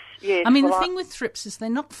 Yes, yes. I mean, well, the thing with thrips is they're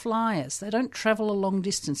not flyers. They don't travel a long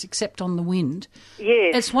distance except on the wind.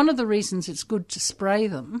 Yes. It's one of the reasons it's good to spray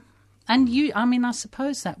them. And I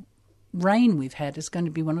suppose that rain we've had is going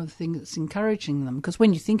to be one of the things that's encouraging them, because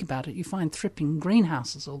when you think about it, you find thrip in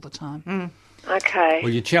greenhouses all the time. Okay.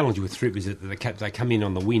 Well, your challenge with thrip is that they come in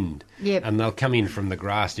on the wind, Yep. and they'll come in from the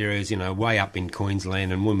grassed areas, way up in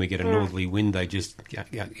Queensland, and when we get a northerly wind, they just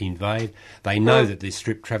invade. They know that this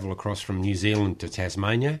strip travel across from New Zealand to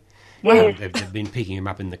Tasmania. Yes. They've been picking them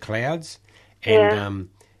up in the clouds, and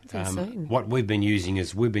insane. what we've been using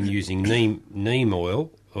neem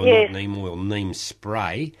oil, or Yes. not neem oil, neem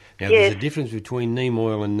spray. Now, Yes. there's a difference between neem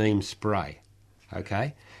oil and neem spray,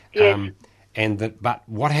 okay? Yes. But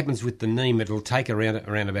what happens with the neem? It'll take around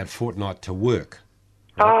about a fortnight to work.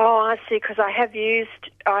 Oh, I see. Because I have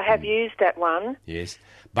used that one. Yes,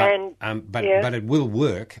 but And, but yeah. it will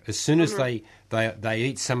work as soon as they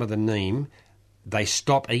eat some of the neem. They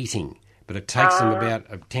stop eating, but it takes them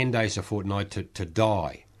about 10 days, a fortnight to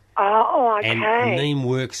die. Oh, okay. And neem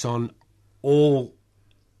works on all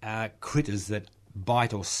critters that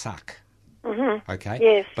bite or suck. Mm-hmm. Okay.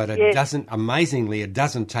 Yes, but it yes. doesn't. Amazingly, it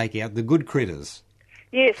doesn't take out the good critters.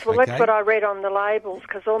 Yes, well, Okay. that's what I read on the labels,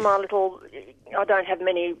 because all my I don't have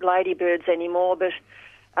many ladybirds anymore, but,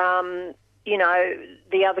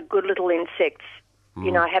 the other good little insects,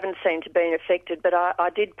 haven't seemed to be affected. But I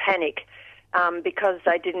did panic because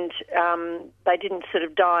they didn't sort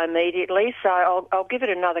of die immediately. So I'll give it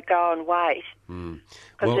another go and wait, because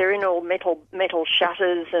Well- they're in all metal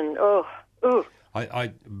shutters and I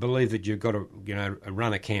believe that you've got to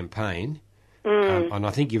run a campaign, and I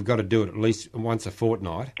think you've got to do it at least once a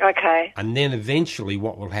fortnight. Okay. And then eventually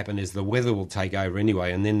what will happen is the weather will take over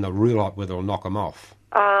anyway, and then the real hot weather will knock them off.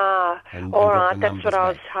 And All drop right, the that's numbers what I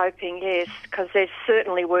was back. hoping, yes, because they're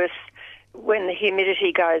certainly worse when the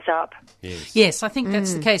humidity goes up. Yes. Yes, I think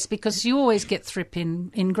that's the case, because you always get thrip in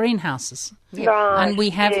greenhouses. Right. And we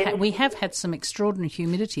have yes. we have had some extraordinary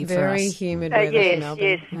humidity for Very us. humid weather in Yes, Melbourne.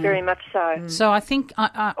 yes, very much so. So I think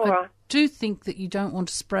I All right. do think that you don't want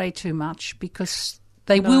to spray too much, because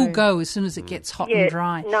They will go as soon as it gets hot and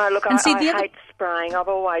dry. No, look, and I hate spraying. I've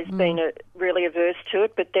always been really averse to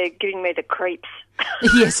it, but they're giving me the creeps.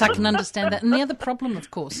 Yes, I can understand that. And the other problem,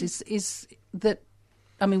 of course, is that,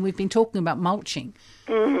 I mean, we've been talking about mulching.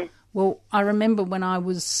 Mm-hmm. Well, I remember when I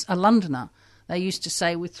was a Londoner, they used to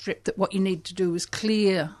say with thrip that what you need to do is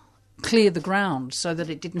clear the ground so that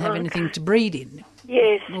it didn't have anything to breed in.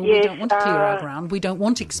 Yes, well, we don't want to clear our ground. We don't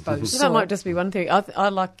want exposed soil. That might just be one thing. I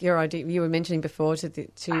like your idea. You were mentioning before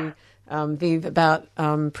to Viv, about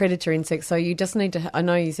predator insects. So you just need to, I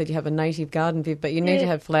know you said you have a native garden, Viv, but you need to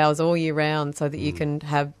have flowers all year round so that you can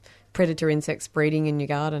have predator insects breeding in your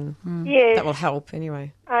garden. Yes. That will help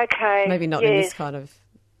anyway. Okay. Maybe not in this kind of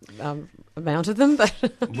amount of them, but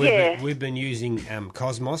we've been using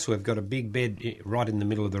Cosmos. We've got a big bed right in the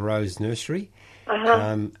middle of the rose nursery,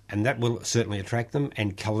 and that will certainly attract them.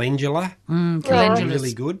 And calendula,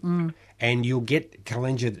 really good. And you'll get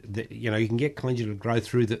calendula. You can get calendula to grow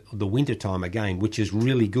through the winter time again, which is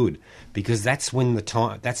really good because that's when the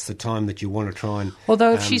time that you want to try and.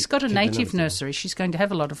 Although if she's got a native nursery, she's going to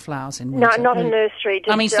have a lot of flowers in winter. No, not a nursery.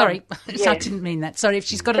 Just, I mean, sorry, I didn't mean that. Sorry, if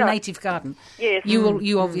she's got a native garden,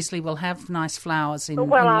 you obviously will have nice flowers in late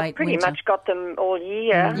winter. Well, I've pretty much got them all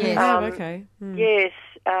year. Yes. Okay. Yes.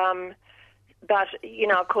 But,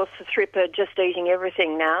 of course, the thrip are just eating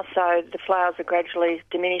everything now, so the flowers are gradually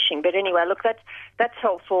diminishing. But anyway, look, that's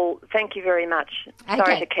helpful. Thank you very much. Okay.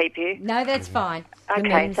 Sorry to keep you. No, that's fine.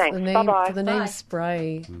 Okay, thanks. Bye-bye. So the neem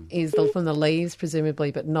spray is from the leaves,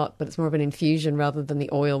 presumably, but it's more of an infusion rather than the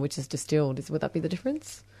oil, which is distilled. Would that be the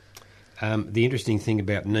difference? The interesting thing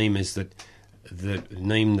about neem is that the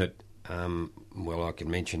neem that, I can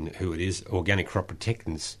mention who it is, Organic Crop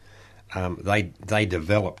Protectants, they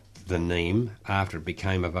developed the neem after it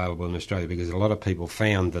became available in Australia because a lot of people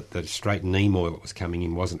found that the straight neem oil that was coming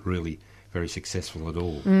in wasn't really very successful at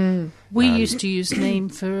all. We used to use neem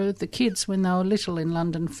for the kids when they were little in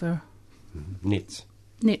London for knits.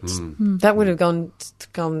 That would have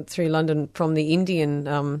gone through London from the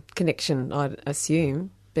Indian connection, I'd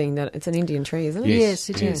assume, being that it's an Indian tree, isn't it? Yes,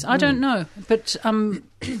 it is. I don't know, but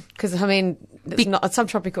because it's not a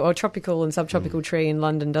subtropical or tropical and subtropical tree in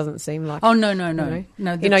London doesn't seem like. Oh no!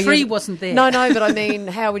 The tree wasn't there. No, but I mean,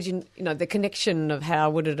 how would you? The connection of how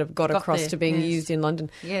would it have got across there, to being used in London?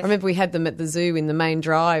 Yes. I remember we had them at the zoo in the main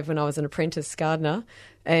drive when I was an apprentice gardener.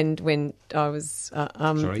 And when I was,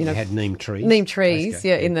 you had neem trees. Neem trees,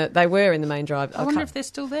 they were in the main drive. I wonder if they're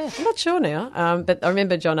still there. I'm not sure now, but I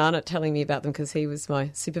remember John Arnott telling me about them because he was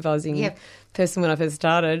my supervising person when I first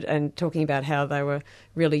started, and talking about how they were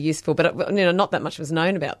really useful. But not that much was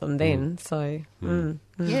known about them then. So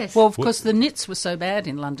yes, well, of course, the nits were so bad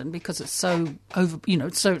in London because it's so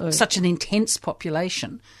such an intense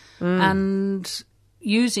population, and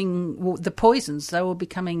using the poisons, they were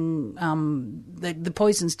becoming the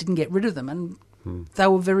poisons didn't get rid of them, and they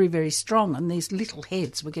were very, very strong, and these little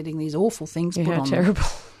heads were getting these awful things put on terrible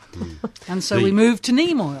them. And so we moved to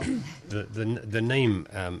neem oil. The neem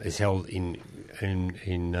is held in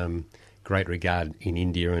great regard in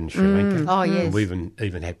India and Sri Lanka. Oh yes, and we've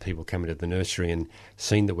even had people come into the nursery and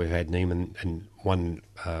seen that we've had neem, and one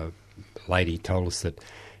lady told us that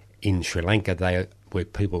in Sri Lanka where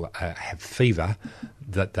people have fever,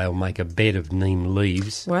 that they'll make a bed of neem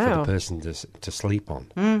leaves for the person to sleep on,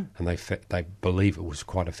 and they believe it was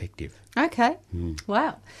quite effective. Okay,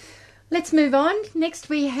 wow. Let's move on. Next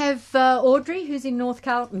we have Audrey, who's in North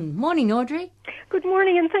Carlton. Morning, Audrey. Good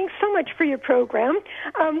morning, and thanks so much for your program.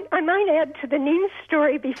 I might add to the neem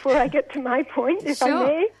story before I get to my point, if I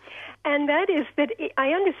may. And that is that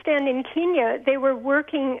I understand in Kenya they were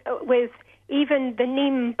working with even the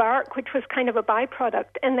neem bark, which was kind of a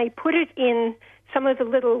byproduct, and they put it in some of the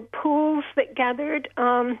little pools that gathered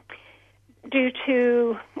due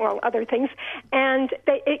to, other things, and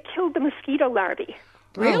it killed the mosquito larvae.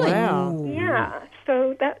 Really? Oh, wow. Yeah,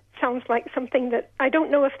 so that sounds like something that I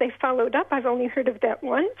don't know if they followed up. I've only heard of that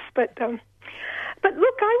once, but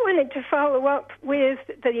look, I wanted to follow up with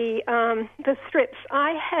the thrips.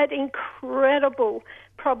 I had incredible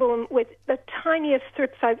problem with the tiniest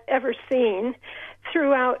thrips I've ever seen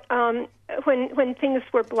throughout when things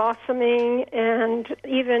were blossoming, and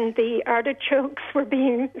even the artichokes were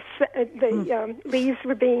being leaves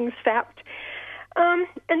were being sapped. And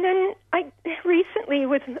then I recently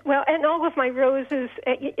and all of my roses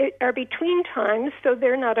are between times, so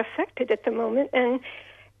they're not affected at the moment, and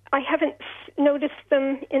I haven't noticed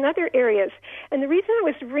them in other areas. And the reason I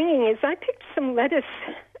was ringing is I picked some lettuce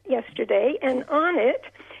yesterday, and on it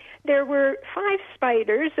there were 5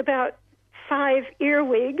 spiders, about 5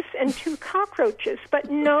 earwigs, and 2 cockroaches,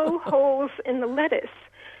 but no holes in the lettuce.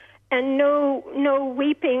 and no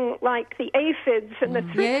weeping like the aphids and the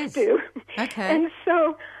thrips do. Okay. And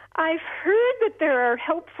so I've heard that there are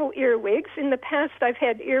helpful earwigs. In the past, I've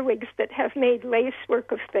had earwigs that have made lace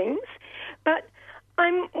work of things. But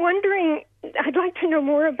I'm wondering, I'd like to know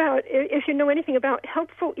more about, if you know anything about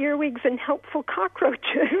helpful earwigs and helpful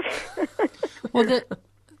cockroaches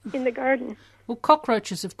in the garden. Well,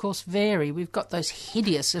 cockroaches, of course, vary. We've got those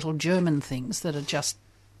hideous little German things that are just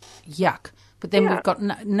yuck. But then we've got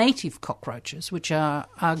native cockroaches, which are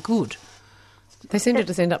good. They seem to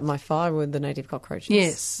just end up in my firewood, the native cockroaches.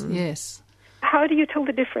 Yes, yes. How do you tell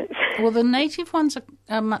the difference? Well, the native ones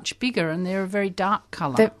are much bigger and they're a very dark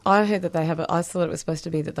colour. I heard that they have I thought it was supposed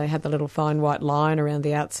to be that they had the little fine white line around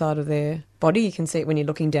the outside of their body. You can see it when you're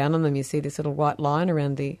looking down on them. You see this little white line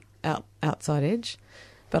around the outside edge.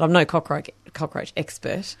 But I'm no cockroach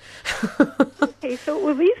expert. Okay,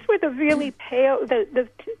 so these were the really pale, the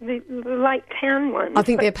light tan ones. I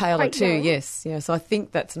think they're paler too. young. Yes, yeah. So I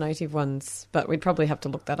think that's native ones, but we'd probably have to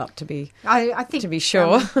look that up to be I think to be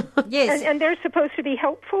sure. Yes. And they're supposed to be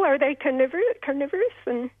helpful. Are they carnivorous?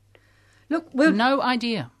 And Look, we'll No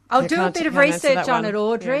idea. I'll I do a can't- bit of can't answer research that on one. it,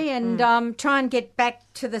 Audrey, Yeah. and try and get back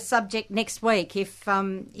to the subject next week if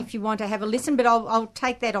you want to have a listen. But I'll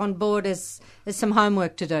take that on board as some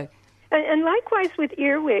homework to do. And likewise with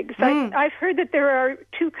earwigs. I've heard that there are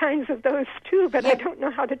two kinds of those too, but I don't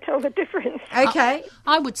know how to tell the difference. Okay.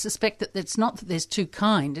 I would suspect that it's not that there's two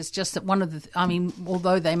kind. It's just that one of the... I mean,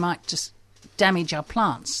 although they might just damage our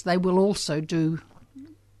plants, they will also do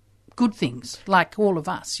good things, like all of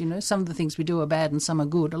us, you know. Some of the things we do are bad and some are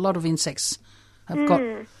good. A lot of insects have got...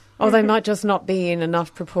 Or they might just not be in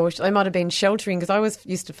enough proportion. They might have been sheltering, because I always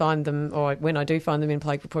used to find them, or when I do find them in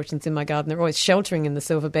plague proportions in my garden, they're always sheltering in the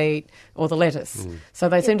silver beet or the lettuce. So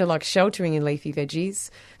they seem to like sheltering in leafy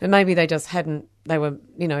veggies. But maybe they just hadn't, they were,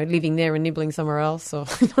 living there and nibbling somewhere else. Or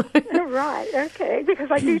Right, okay. Because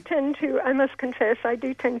I must confess, I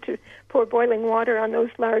do tend to pour boiling water on those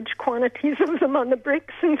large quantities of them on the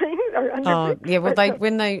bricks and things. Or under bricks. yeah, well,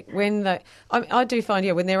 I do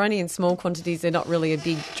find, when they're only in small quantities, they're not really a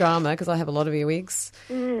big drama, because I have a lot of earwigs.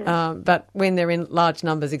 But when they're in large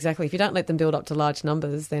numbers, exactly, if you don't let them build up to large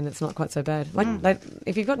numbers, then it's not quite so bad.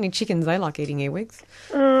 If you've got any chickens, they like eating earwigs.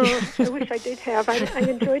 I wish I did have. I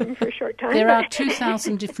enjoyed them for a short time. There are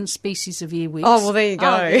 2,000 different species of earwigs. Oh, well, there you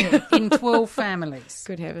go. In 12 families.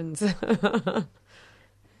 Good heavens.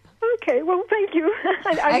 Okay, well, thank you.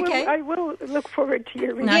 Okay. I will look forward to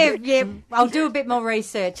your research. Yeah, I'll do a bit more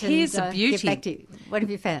research. And, Here's a beauty. Get back to you. What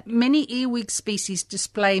have you found? Many earwig species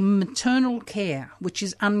display maternal care, which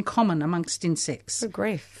is uncommon amongst insects. Good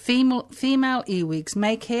grief. Female earwigs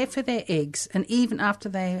may care for their eggs, and even after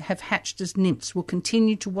they have hatched as nymphs, will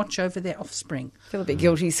continue to watch over their offspring. I feel a bit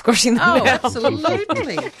guilty squashing them Oh, out.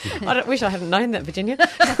 absolutely. I wish I hadn't known that, Virginia.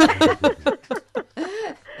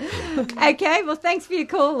 Okay, well, thanks for your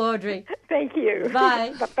call, Audrey. Thank you.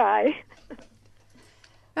 Bye. Bye-bye.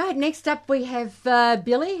 Right, next up we have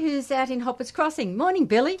Billy, who's out in Hoppers Crossing. Morning,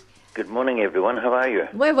 Billy. Good morning, everyone. How are you?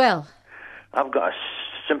 We're well. I've got a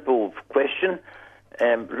simple question.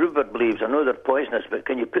 Rhubarb leaves, I know they're poisonous, but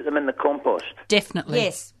can you put them in the compost? Definitely.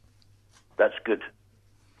 Yes, That's good.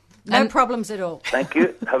 no problems at all. Thank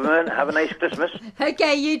you. Have a nice Christmas.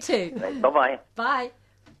 Okay, you too. Right, bye-bye. Bye.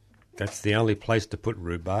 That's the only place to put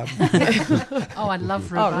rhubarb. Oh, I love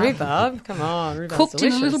rhubarb. Oh, rhurbarb. Come on, rhubarb's Cooked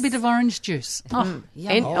delicious. in a little bit of orange juice. Oh,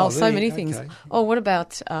 yum. And, Oh, so there many you go, things. okay. Oh, what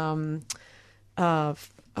about, hang on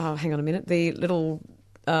a minute, the little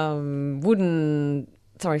wooden,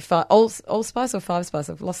 allspice or five spice?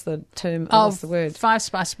 I've lost the term, I lost the word. Five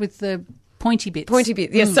spice with the pointy bits. Pointy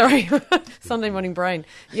bit, yes, sorry. Sunday morning brain.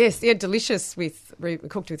 Yes, yeah, delicious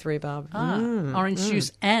cooked with rhubarb. Orange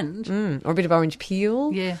juice and... Or a bit of orange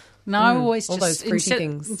peel. Yeah. No, I always all just... those fruity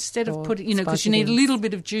things. Instead of or putting... because spicy you need a things. little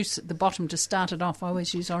bit of juice at the bottom to start it off. I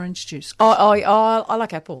always use orange juice. I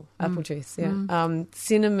like apple juice, yeah.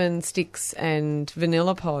 Cinnamon sticks and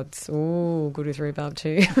vanilla pods. Ooh, good with rhubarb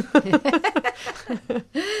too. Sorry,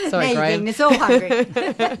 Now you're Graham. getting us all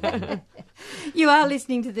hungry. You are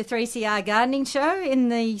listening to the 3CR Gardening Show. In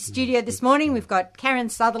the studio this morning, we've got Karen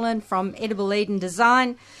Sutherland from Edible Eden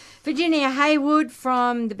Design, Virginia Haywood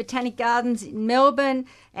from the Botanic Gardens in Melbourne,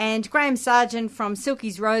 and Graham Sargent from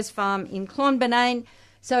Silky's Rose Farm in Clonbinane.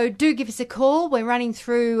 So do give us a call. We're running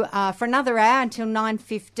through for another hour until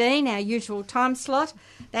 9:15, our usual time slot.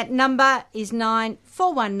 That number is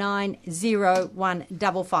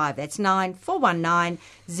 94190155. That's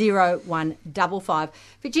 94190155.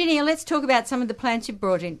 Virginia, let's talk about some of the plants you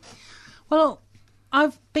brought in. Well,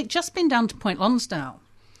 I've just been down to Point Lonsdale,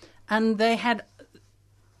 and they had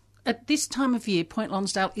at this time of year, Point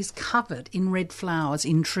Lonsdale is covered in red flowers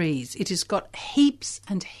in trees. It has got heaps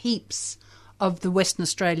and heaps of the Western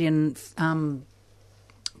Australian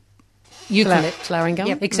eucalypt. Flowering gum?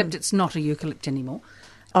 Yep, except it's not a eucalypt anymore.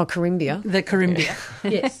 Oh, Corimbia. The Corimbia,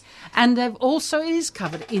 yes. And it is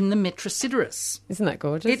covered in the Metrosideros. Isn't that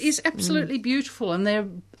gorgeous? It is absolutely beautiful, and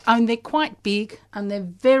they're quite big, and they're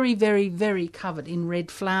very, very, very covered in red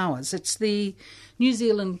flowers. It's the New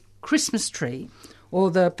Zealand Christmas tree, or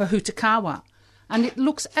the Pohutakawa, and it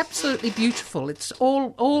looks absolutely beautiful. It's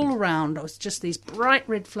all around. It's just these bright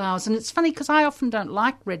red flowers, and it's funny because I often don't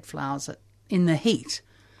like red flowers in the heat.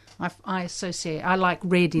 I like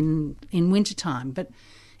red in wintertime, but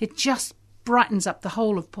it just brightens up the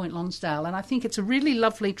whole of Point Lonsdale, and I think it's a really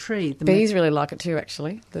lovely tree. Bees really like it too,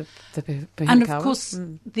 actually. The and of course,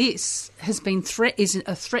 this has been is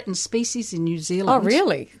a threatened species in New Zealand. Oh,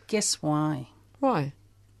 really? Guess why? Why?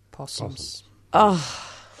 Possums. Oh,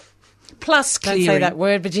 plus clearing. Don't say that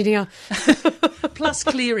word, Virginia. Plus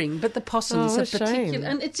clearing, but the possums are particular. Shame.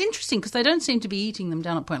 And it's interesting because they don't seem to be eating them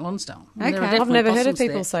down at Point Lonsdale. Okay. I've never heard of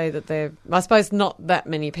people say that they're... I suppose not that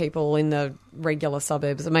many people in the regular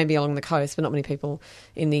suburbs, or maybe along the coast, but not many people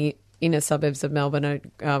in the inner suburbs of Melbourne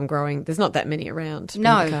are growing. There's not that many around.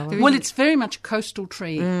 No. Well, it's very much a coastal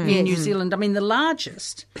tree in New Zealand. I mean, the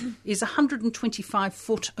largest is 125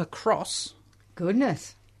 foot across.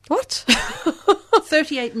 Goodness. What?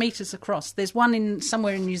 38 metres across. There's one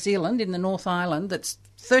somewhere in New Zealand, in the North Island, that's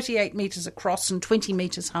 38 metres across and 20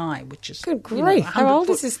 metres high, which is... Good grief. How old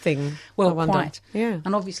is this thing? Well, quite. Yeah.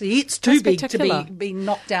 And obviously it's too big to be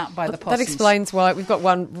knocked out by the possums. That explains why we've got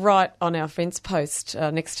one right on our fence post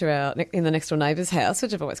next to in the next door neighbour's house,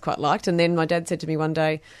 which I've always quite liked. And then my dad said to me one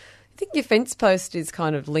day, I think your fence post is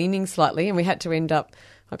kind of leaning slightly, and we had to end up,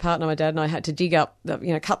 my partner, my dad and I had to dig up,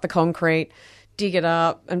 cut the concrete, dig it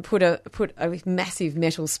up and put a massive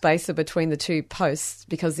metal spacer between the two posts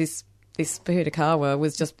because this Pohutakawa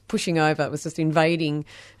was just pushing over. It was just invading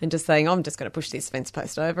and just saying, I'm just going to push this fence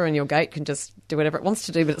post over and your gate can just do whatever it wants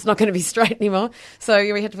to do, but it's not going to be straight anymore. So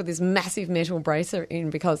we had to put this massive metal bracer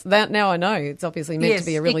in because now I know it's obviously meant to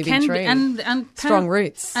be a really big tree. And strong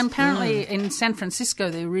roots. And apparently in San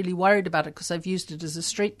Francisco they're really worried about it because they've used it as a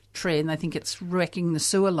street tree and they think it's wrecking the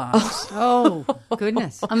sewer lines. Oh,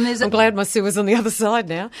 goodness. And I'm glad my sewer's on the other side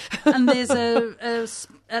now. And there's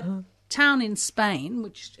a town in Spain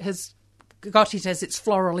which has got it as its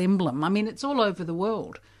floral emblem. I mean, it's all over the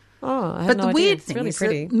world. Oh, I had but no the idea. weird It's thing really is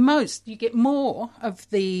pretty. that you get more of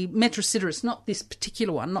the Metrosideros, not this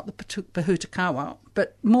particular one, not the Pohutakawa,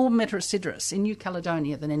 but more Metrosideros in New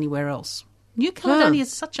Caledonia than anywhere else. New Caledonia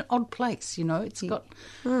is such an odd place, It's got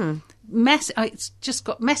it's just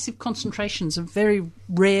got massive concentrations of very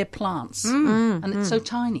rare plants, and it's so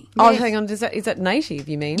tiny. Oh, hang on, is that native?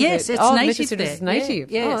 You mean? Yes, it's native there. Is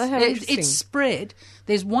native. Yeah, yes. Oh, how interesting. It's spread.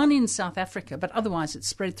 There's one in South Africa, but otherwise it's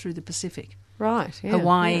spread through the Pacific. Right. Yeah,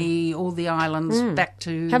 Hawaii, all the islands back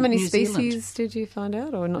to how many New species Zealand. did you find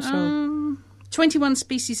out, or not sure? 21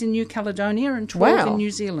 species in New Caledonia and 12 in New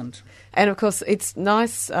Zealand. And, of course, it's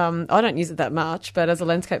nice. I don't use it that much, but as a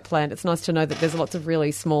landscape plant, it's nice to know that there's lots of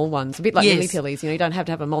really small ones, a bit like lily-pillies. You don't have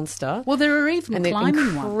to have a monster. Well, there are even and climbing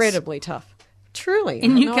they're ones. Incredibly tough. Truly.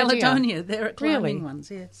 In New no Caledonia, idea. there are climbing ones,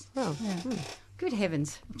 yes. Oh. Yeah. Good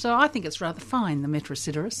heavens. So I think it's rather fine, the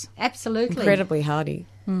Metrosideros. Absolutely. Incredibly hardy.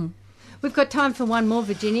 We've got time for one more,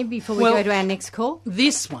 Virginia, before we go to our next call.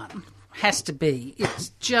 This one has to be. It's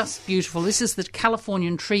just beautiful. This is the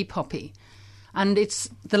Californian tree poppy, and it's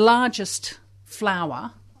the largest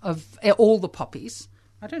flower of all the poppies.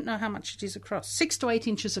 I don't know how much it is across. 6 to 8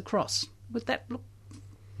 inches across. Would that look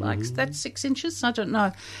like that's 6 inches? I don't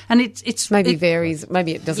know. And it's maybe varies.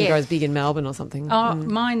 Maybe it doesn't grow as big in Melbourne or something. Oh,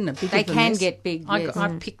 mine are bigger. They than can this. get big. Yes. I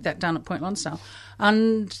picked that down at Point Lonsdale,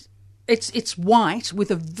 and it's white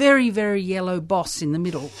with a very, very yellow boss in the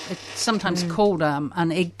middle. It's sometimes called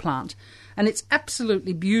an eggplant, and it's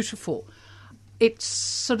absolutely beautiful. It's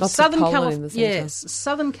sort of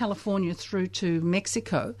Southern California through to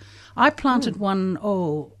Mexico. I planted one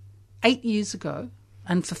 8 years ago,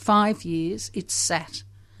 and for 5 years it sat,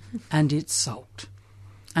 and it sulked,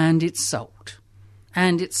 and it sulked,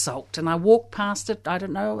 and it sulked. And I walked past it, I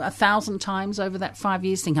don't know, 1,000 times over that 5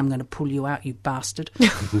 years, thinking, I'm going to pull you out, you bastard.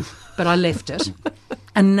 But I left it,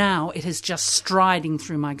 and now it is just striding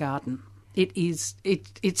through my garden.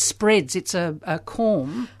 It spreads. It's a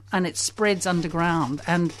corm, and it spreads underground,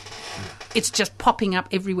 and it's just popping up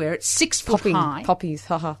everywhere. It's 6 foot high. Poppies,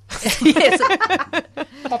 haha. Yes,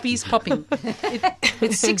 poppies popping.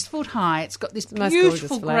 It's 6 foot high. It's got this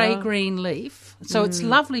beautiful grey-green leaf. So it's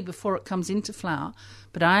lovely before it comes into flower,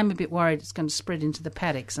 but I am a bit worried it's going to spread into the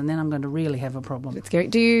paddocks, and then I'm going to really have a problem. It's scary.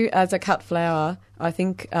 Do you, as a cut flower, I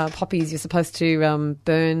think poppies you're supposed to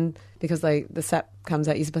burn because the sap comes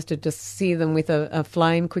out. You're supposed to just sear them with a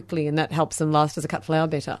flame quickly, and that helps them last as a cut flower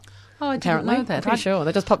better. Oh, I didn't know that. I'm pretty sure.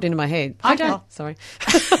 That just popped into my head. I don't- Oh, sorry.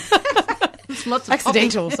 There's lots of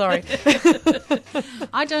Accidental, sorry.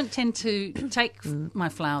 I don't tend to take my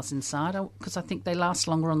flowers inside because I think they last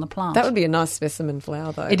longer on the plant. That would be a nice specimen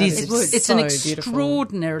flower, though. It That is. It's so an beautiful.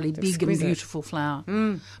 extraordinarily big and exquisite. beautiful flower.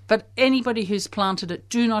 But anybody who's planted it,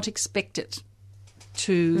 do not expect it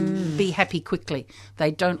to be happy quickly.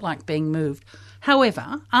 They don't like being moved.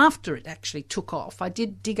 However, after it actually took off, I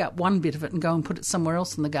did dig up one bit of it and go and put it somewhere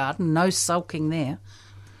else in the garden. No sulking there.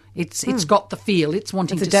 It's got the feel. It's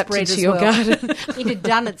wanting It's to adapted spread to as your well. garden. It had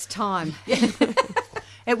done its time.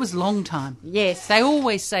 It was a long time. Yes. They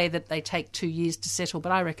always say that they take 2 years to settle,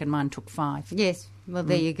 but I reckon mine took 5. Yes. Well,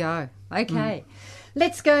 there you go. Okay.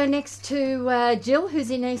 Let's go next to Jill,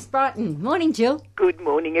 who's in East Brighton. Morning, Jill. Good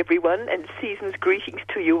morning, everyone, and season's greetings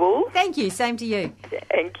to you all. Thank you. Same to you.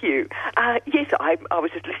 Thank you. Yes, I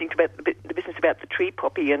was just listening to the business about the tree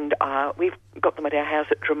poppy, and we've got them at our house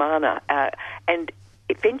at Dramana, and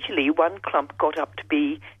eventually one clump got up to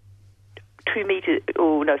be 3 metres,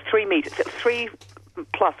 3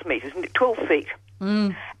 plus metres, 12 feet.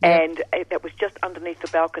 And that was just underneath the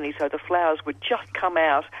balcony, so the flowers would just come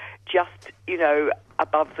out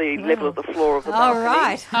above the level of the floor of the balcony. All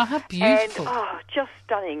right. Oh, how beautiful. And, just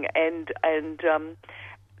stunning, and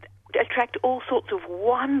attract all sorts of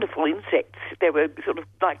wonderful insects. There were sort of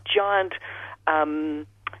like giant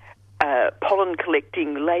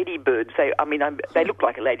pollen-collecting ladybirds. They looked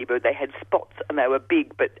like a ladybird. They had spots, and they were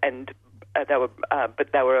big, but they were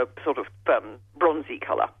a sort of bronzy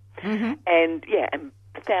colour. Mm-hmm. And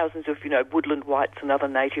thousands of woodland whites and other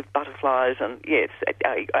native butterflies. And yes,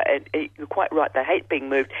 you're quite right. They hate being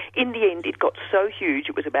moved. In the end, it got so huge.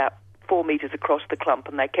 It was about 4 metres across the clump,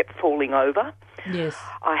 and they kept falling over. Yes.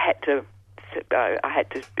 I have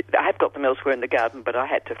got them elsewhere in the garden, but I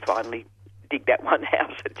had to finally dig that one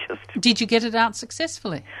out. Did you get it out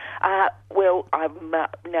successfully? Well, I'm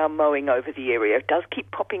now mowing over the area. It does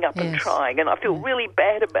keep popping up and trying, and I feel really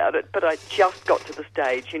bad about it, but I just got to the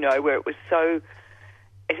stage, where it was so...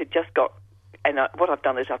 It had just got... And what I've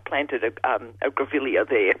done is I've planted a grevillea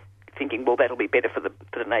there, thinking, well, that'll be better for the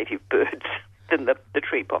native birds than the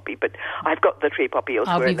tree poppy, but I've got the tree poppy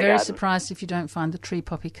elsewhere in the garden. I'll be very surprised if you don't find the tree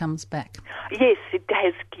poppy comes back. Yes, it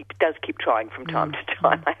does keep trying from time to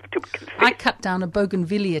time, I have to confess. I cut down a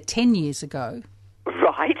bougainvillea 10 years ago.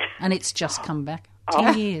 Right. And it's just come back.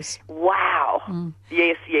 10 years. Wow.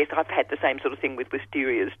 Yes, I've had the same sort of thing with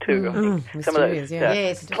wisterias too. Some of those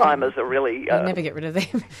climbers are really... You never get rid of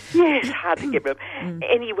them. Yes, hard to get rid of.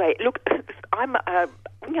 Anyway, look, I'm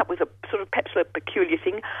bringing up with a sort of perhaps a peculiar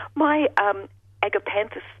thing. My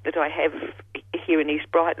agapanthus that I have here in East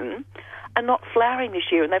Brighton are not flowering this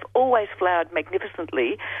year, and they've always flowered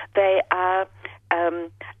magnificently. They are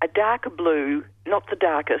a darker blue, not the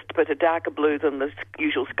darkest, but a darker blue than the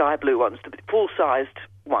usual sky blue ones, the full-sized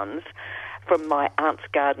ones from my aunt's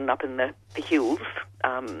garden up in the hills.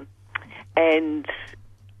 And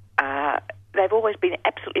they've always been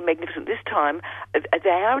absolutely magnificent. This time, they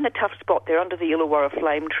are in a tough spot. They're under the Illawarra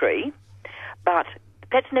flame tree, but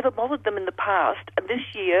that's never bothered them in the past. And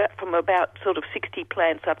this year, from about sort of 60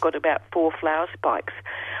 plants, I've got about 4 flower spikes.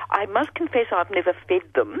 I must confess I've never fed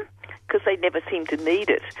them because they never seem to need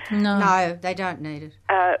it. No, they don't need it.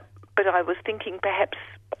 But I was thinking perhaps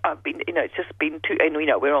I've been, it's just been too, and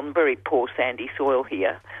we're on very poor sandy soil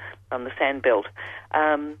here on the sand belt.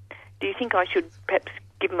 Do you think I should perhaps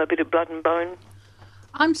give them a bit of blood and bone?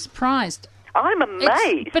 I'm surprised. I'm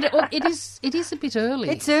amazed. But it is a bit early.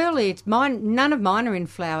 It's early. It's mine. None of mine are in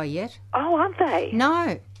flower yet. Oh, aren't they?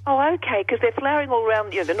 No. Oh, okay, because they're flowering all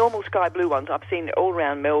around, the normal sky blue ones I've seen all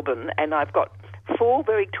around Melbourne, and I've got 4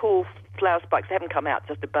 very tall flower spikes. They haven't come out,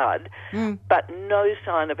 just a bud, but no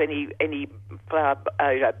sign of any flower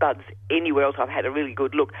buds anywhere else. I've had a really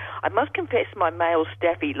good look. I must confess my male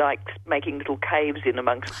staffy likes making little caves in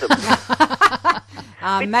amongst them.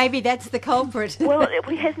 Maybe that's the culprit. Well,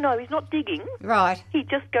 he's not digging. Right. He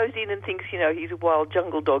just goes in and thinks, he's a wild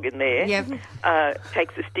jungle dog in there. Yep.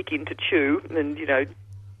 Takes a stick in to chew, and,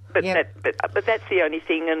 but that's the only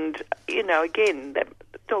thing. And, again,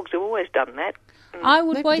 dogs have always done that. I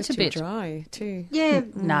would Maybe wait a too bit. Dry too. Yeah.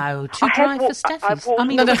 No, too dry for staffies.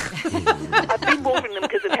 I've been watering them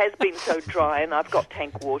because it has been so dry, and I've got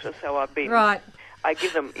tank water, so I've been. Right. I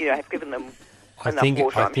give them, I've given them I enough think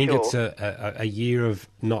water. I think sure. it's a year of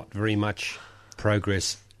not very much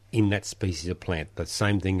progress in that species of plant. The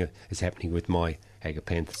same thing is happening with my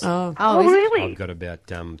agapanthus. Oh, is it? really? I've got about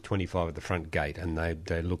 25 at the front gate, and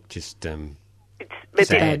they look just It's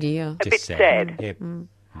sad. bad year. A bit Just sad. Yeah.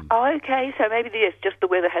 Oh, okay, so maybe yes, just the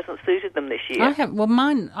weather hasn't suited them this year. I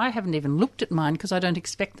haven't even looked at mine because I don't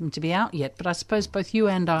expect them to be out yet. But I suppose both you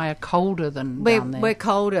and I are colder than down there. We're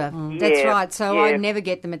colder. That's Yeah, right. So yeah. I never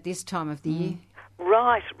get them at this time of the year.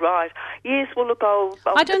 Right. Yes, well, look, I'll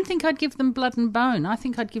I don't think I'd give them blood and bone. I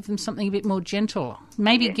think I'd give them something a bit more gentle.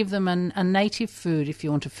 Maybe give them a native food if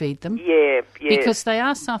you want to feed them. Yeah. Because they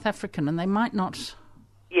are South African and they might not.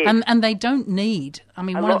 Yes. And they don't need. I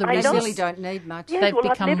mean, A one of lot- the I They know. reasons really don't need much. Yes, they've well,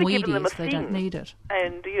 I've become never given them a weedies, they don't thing. need it.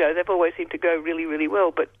 And, they've always seemed to go really, really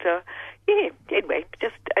well. But, anyway,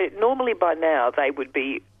 just normally by now they would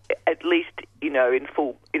be at least, in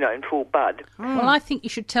full bud. Well, I think you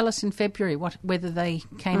should tell us in February whether they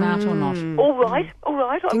came out or not. All right.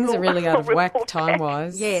 Things I'll- are really out of I'll whack report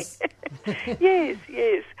back. Yes. time-wise.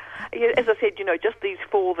 Yes. Yeah, as I said, just these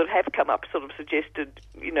 4 that have come up sort of suggested,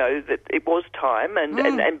 that it was time,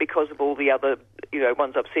 and because of all the other,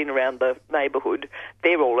 ones I've seen around the neighbourhood,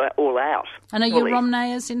 they're all out. And are your fully.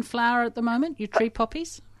 rhomneas in flower at the moment, your tree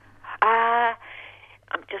poppies? I'm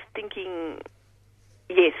just thinking.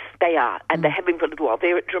 Yes, they are, and they have been for a little while.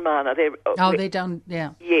 They're at Dramana. They're done,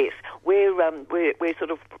 yeah. Yes, we're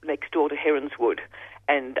sort of next door to Heronswood,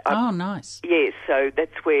 and Nice. yes, so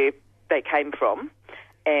that's where they came from,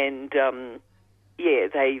 and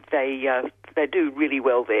they do really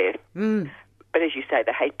well there. But as you say,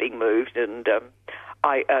 they hate being moved, and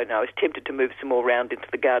I was tempted to move some more around into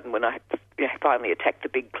the garden when I finally attacked the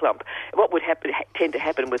big clump. What would tend to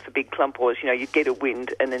happen with the big clump was, you'd get a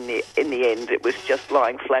wind, and in the end, it was just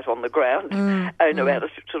lying flat on the ground, and around a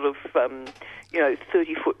sort of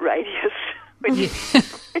 30-foot radius,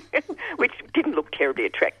 which didn't look terribly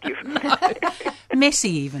attractive. Messy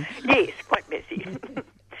even. Yes, quite messy.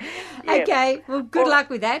 Yeah. Okay, well, good luck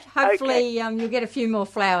with that. Hopefully you'll get a few more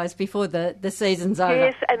flowers before the season's over.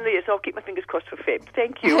 Yes, and yes, I'll keep my fingers crossed for Feb.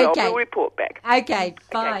 Thank you. Okay. I'll report back. Okay,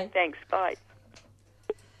 bye. Okay, thanks, bye.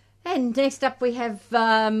 And next up we have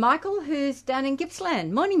Michael, who's down in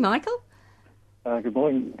Gippsland. Morning, Michael. Good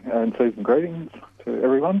morning and season greetings to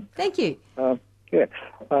everyone. Thank you. I'm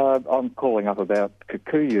calling up about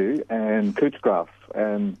kikuyu and cootsgrass,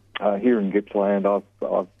 and here in Gippsland, I've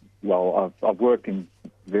worked in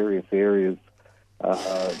various areas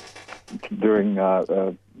doing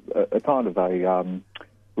a kind of a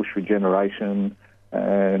bush regeneration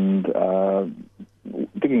and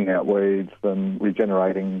digging out weeds and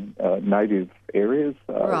regenerating native areas.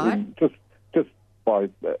 Right. Just by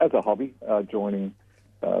as a hobby, joining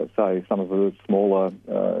say some of the smaller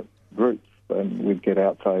groups, and we'd get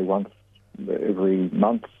out say once every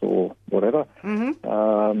month or whatever,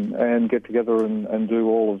 and get together and do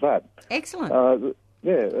all of that. Excellent.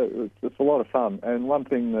 It's a lot of fun. And one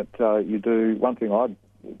thing that you do, one thing I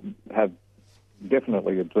have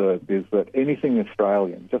definitely observed is that anything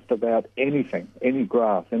Australian, just about anything, any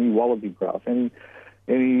grass, any wallaby grass, any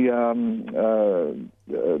Dianella,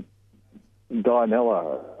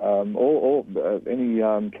 or any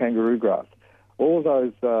kangaroo grass, all of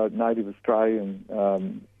those native Australian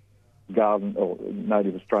garden or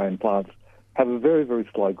native Australian plants have a very, very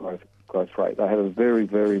slow growth rate. They have a very,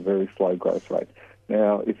 very, very slow growth rate.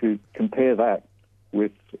 Now, if you compare that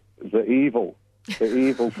with the evil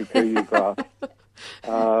kikuyu grass,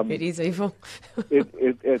 It is evil.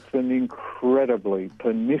 it's an incredibly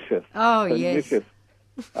pernicious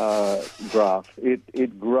grass.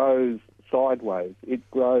 It grows sideways. It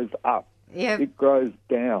grows up. Yep. It grows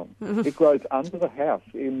down. It grows under the house.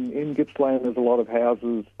 In Gippsland, there's a lot of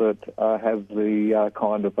houses that have the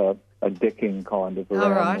kind of a decking kind of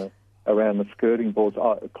around the skirting boards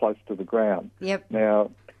close to the ground. Yep. Now,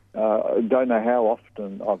 I don't know how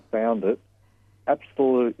often I've found it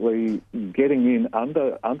absolutely getting in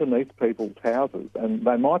underneath people's houses, and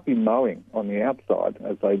they might be mowing on the outside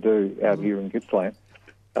as they do out here in Gippsland,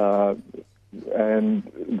 and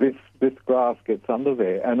this grass gets under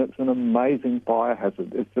there, and it's an amazing fire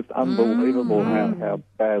hazard. It's just unbelievable how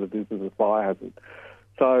bad it is as a fire hazard.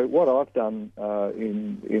 So what I've done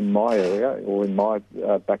in my area or in my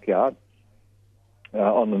backyard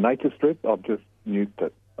on the nature strip, I've just nuked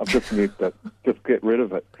it. Just get rid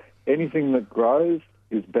of it. Anything that grows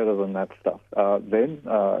is better than that stuff. Then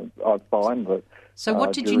I find that... So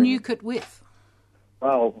what did you nuke it with?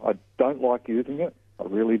 Well, I don't like using it. I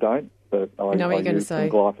really don't. But I know what you're going to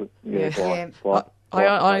say.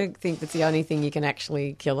 I think that's the only thing you can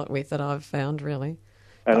actually kill it with that I've found, really.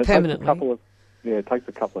 And permanently. It takes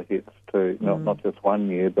a couple of hits too, not just 1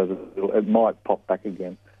 year, but it might pop back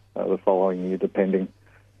again the following year, depending.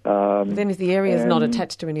 Then if the area is not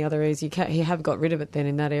attached to any other areas, you have got rid of it then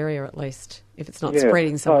in that area at least, if it's not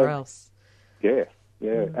spreading somewhere else. Yeah,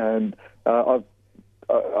 and I've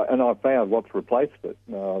found what's replaced it.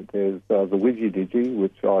 There's the Widgie Digi,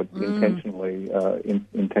 which I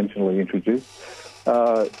intentionally introduced,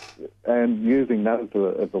 and using that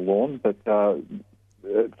as a lawn, but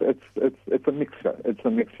it's a mixture. It's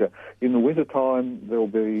a mixture. In the wintertime, there'll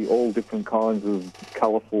be all different kinds of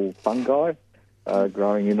colourful fungi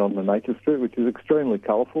growing in on the nature strip, which is extremely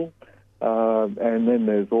colourful. And then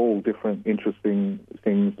there's all different interesting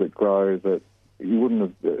things that grow that you wouldn't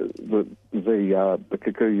have. The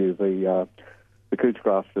kikuyu, the couch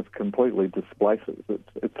grass just completely displaces.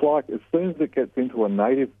 It's like as soon as it gets into a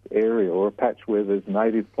native area or a patch where there's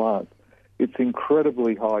native plants, its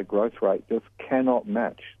incredibly high growth rate just cannot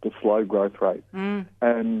match the slow growth rate.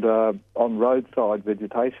 And on roadside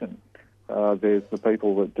vegetation, there's the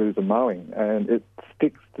people that do the mowing, and it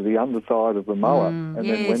sticks to the underside of the mower. And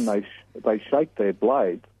then when they shake their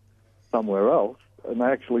blades somewhere else, and they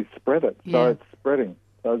actually spread it, so it's spreading.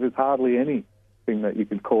 So there's hardly anything that you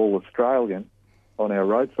could call Australian on our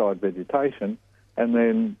roadside vegetation. And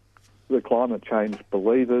then the climate change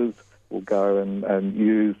believers will go and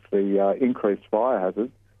use the increased fire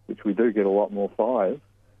hazard, which we do get a lot more fires,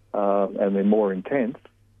 and they're more intense,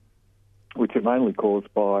 which are mainly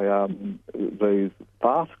caused by these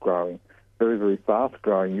fast-growing, very, very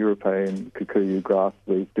fast-growing European kikuyu grass,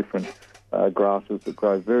 these different grasses that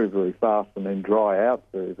grow very, very fast and then dry out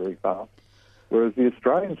very, very fast. Whereas the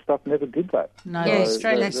Australian stuff never did that. No,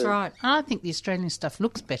 that's right. I think the Australian stuff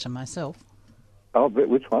looks better myself. Oh,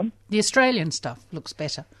 which one? The Australian stuff looks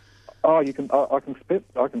better. Oh, you can. I can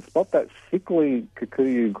spot that sickly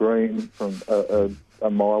kikuyu green from a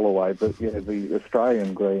mile away. But yeah, the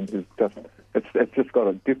Australian green is just. It's just got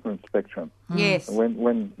a different spectrum. Yes.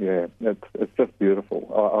 It's just beautiful.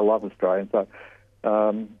 I love Australian. So,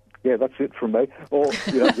 that's it from me. Or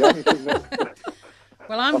the only thing that.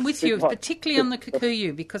 Well, I'm with you, particularly on the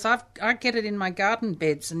kikuyu, because I get it in my garden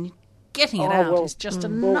beds, and getting it out is just a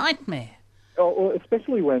nightmare. Well,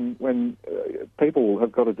 especially when people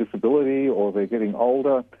have got a disability or they're getting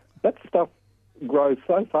older, that stuff grows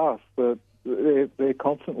so fast that they're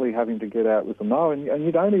constantly having to get out with a mower, and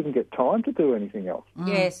you don't even get time to do anything else.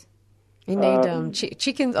 Yes. You need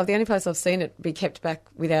chickens. The only place I've seen it be kept back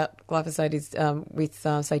without glyphosate is with,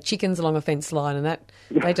 say, chickens along a fence line, and that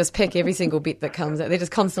they just peck every single bit that comes out. They're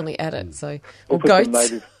just constantly at it. So, or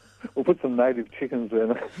goats. We'll put some native chickens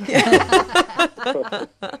in.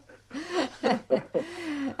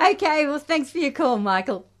 Okay, well, thanks for your call,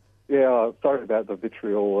 Michael. Yeah, sorry about the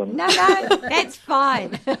vitriol. No, that's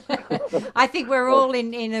fine. I think we're all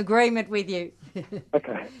in agreement with you.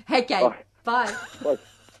 Okay. Okay, bye.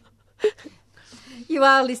 You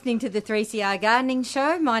are listening to the 3CR Gardening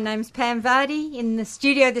Show. My name's Pam Vardy. In the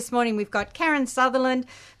studio this morning we've got Karen Sutherland,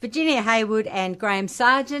 Virginia Haywood and Graham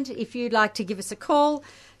Sargent. If you'd like to give us a call,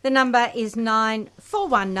 the number is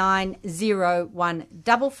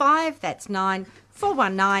 94190155. That's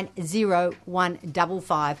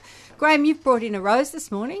 94190155. Graham, you've brought in a rose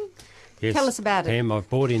this morning. Yes, Tell us about it. Pam, I've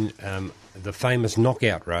brought in the famous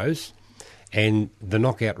knockout rose, and the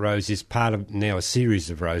knockout rose is part of now a series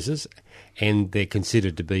of roses, and they're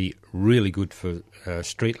considered to be really good for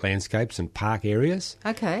street landscapes and park areas.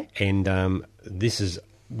 Okay. And this is,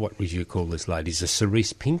 what would you call this, ladies, a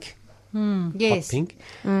cerise pink? Yes. Hot pink.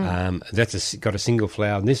 That's got a single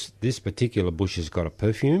flower. This particular bush has got a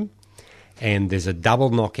perfume. And there's a double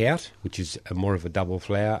knockout, which is more of a double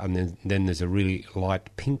flower, and then there's a really light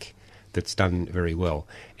pink that's done very well.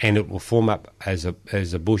 And it will form up as a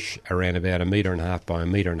bush around about 1.5 metres by 1.5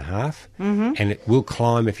 metres, and it will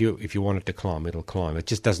climb if you want it to climb. It'll climb. It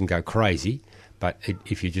just doesn't go crazy, but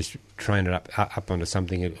if you just train it up onto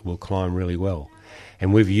something, it will climb really well.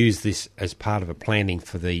 And we've used this as part of a planting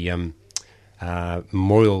for the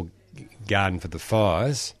Memorial Garden for the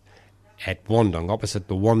Fires at Wandong, opposite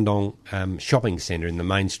the Wandong shopping centre in the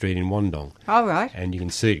main street in Wandong. All right. And you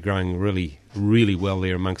can see it growing really, really well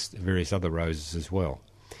there amongst various other roses as well.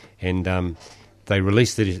 And they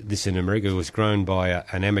released this in America. It was grown by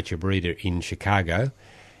an amateur breeder in Chicago,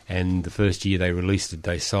 and the first year they released it,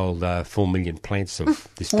 they sold 4 million plants of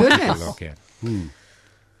this particular knockout.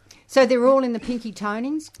 So they're all in the pinky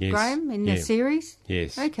tonings, Yes. Graham, in the series?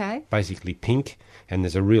 Yes. Okay. Basically pink, and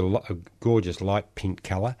there's a gorgeous light pink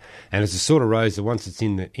colour. And it's a sort of rose that once it's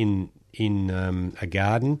in a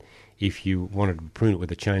garden, if you wanted to prune it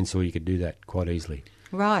with a chainsaw, you could do that quite easily.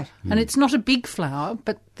 Right. And it's not a big flower,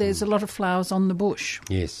 but there's a lot of flowers on the bush.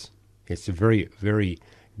 Yes. It's a very, very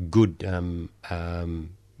good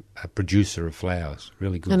a producer of flowers,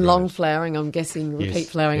 really good. And growers. long flowering, I'm guessing, repeat Yes.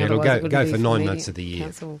 flowering. Yeah, it'll otherwise go- it wouldn't go be for from 9 the months of the year.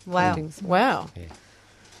 council Wow. plantings. Wow.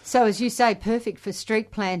 So, as you say, perfect for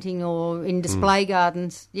street planting or in display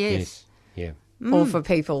gardens. Yes. Yeah. Or for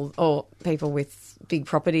people with big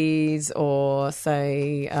properties, or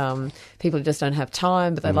say people who just don't have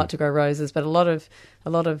time but they like to grow roses. But a lot of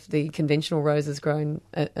the conventional roses grown,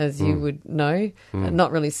 as you would know, are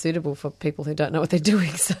not really suitable for people who don't know what they're doing.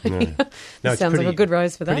 So No, this it's sounds like a good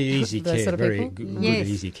rose for that. Pretty easy for those care, sort of very people. good, Yes.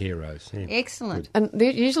 easy care rose. Yeah. Excellent. And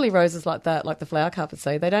usually roses like that, like the flower carpets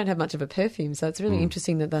say, they don't have much of a perfume. So it's really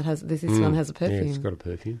interesting that this one has a perfume. Yeah, it's got a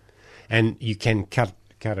perfume, and you can cut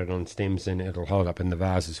it on stems, and it'll hold up in the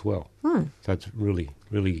vase as well. So it's really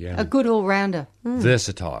A good all-rounder.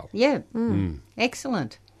 versatile. Yeah.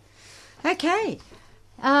 Excellent. Okay.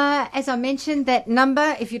 As I mentioned, that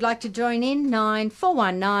number, if you'd like to join in,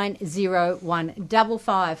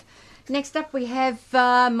 94190155. Next up, we have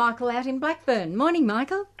Michael out in Blackburn. Morning,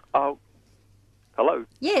 Michael. Oh, hello.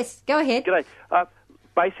 Yes, go ahead. G'day.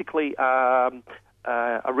 Basically, a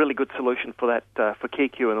really good solution for that, for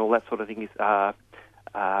KQ and all that sort of thing is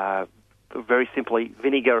very simply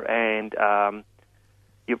vinegar and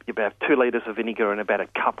you have 2 litres of vinegar and about a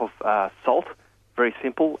cup of salt. Very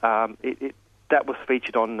simple. That was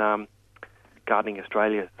featured on Gardening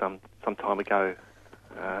Australia some time ago,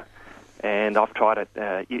 and I've tried it.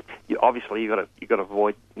 Obviously you got to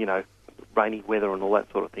avoid rainy weather and all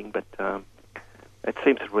that sort of thing, but it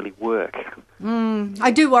seems to really work.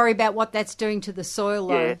 I do worry about what that's doing to the soil,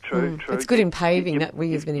 though. Yeah, true. It's good in paving. We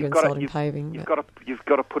use vinegar and salt in paving. You've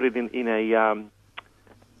got to put it in a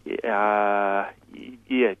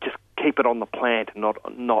just keep it on the plant, not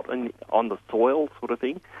on the soil, sort of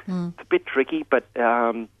thing. It's a bit tricky, but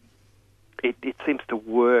it seems to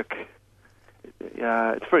work.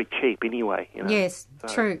 It's very cheap anyway. Yes, So,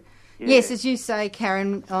 true. yeah. Yes, as you say,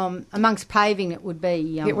 Karen, amongst paving it would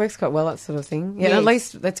be... It works quite well, that sort of thing. Yeah, Yes. At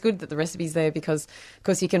least that's good that the recipe's there because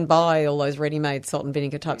you can buy all those ready-made salt and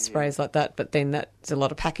vinegar type sprays like that, but then that's a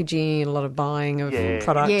lot of packaging and a lot of buying of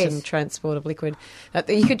product Yes. and transport of liquid.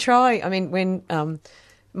 You could try, when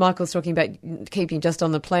Michael's talking about keeping just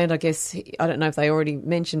on the plant, I guess, I don't know if they already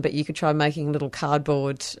mentioned, but you could try making little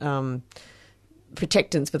cardboard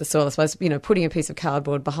protectants for the soil, I suppose, putting a piece of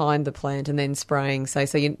cardboard behind the plant and then spraying, so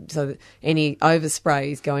that any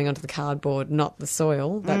overspray is going onto the cardboard, not the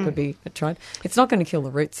soil. That could be tried. It's not going to kill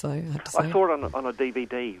the roots, though, I have to say. I saw it on a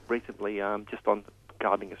DVD recently, just on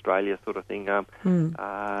Gardening Australia sort of thing,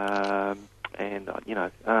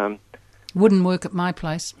 Wouldn't work at my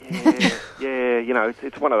place.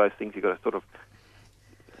 it's one of those things you've got to sort of.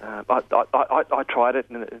 I tried it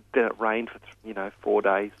and then it rained for 4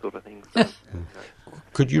 days, sort of thing. So,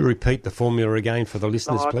 Could you repeat the formula again for the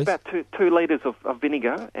listeners, it's please? about 2 litres of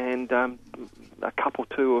vinegar and a cup or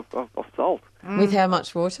 2 of salt. With how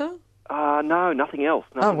much water? No, nothing else.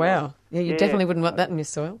 Oh, wow. Yeah, you definitely wouldn't want that in your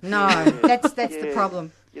soil. No, that's the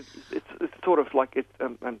problem. It's sort of like it's.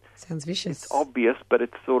 Sounds vicious. It's obvious, but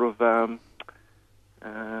it's sort of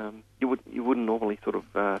you wouldn't normally sort of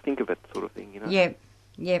think of it, sort of thing, Yep.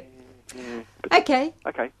 Yeah, Okay.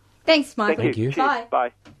 Okay. Thanks, Michael. Thank you. Cheers.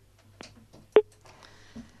 Bye.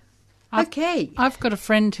 Okay. I've got a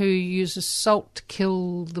friend who uses salt to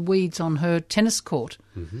kill the weeds on her tennis court,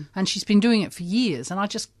 and she's been doing it for years, and I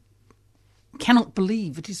just cannot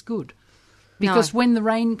believe it is good. Because when the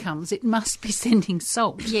rain comes, it must be sending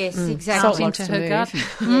salt. Yes, Salt exactly. into her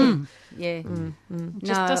garden. Yeah. It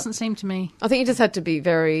just doesn't seem to me. I think you just had to be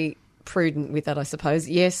very prudent with that, I suppose.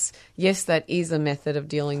 Yes, that is a method of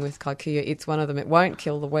dealing with kikuyu. It's one of them. It won't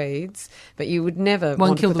kill the weeds, but you would never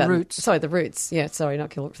want to kill put the that roots. Sorry, the roots. Yeah, sorry, not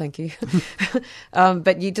kill. Thank you.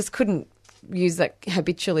 But you just couldn't use that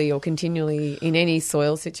habitually or continually in any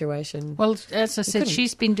soil situation. Well, as I said,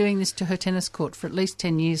 she's been doing this to her tennis court for at least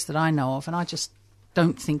 10 years that I know of, and I just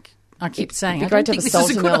don't think... I keep saying, it'd be I great don't to think have a this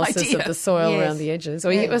is salt a good analysis idea. of the soil Yes. around the edges. Or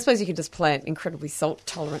I suppose you could just plant incredibly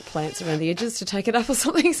salt-tolerant plants around the edges to take it up or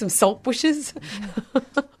something, some salt bushes. You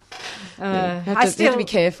have to be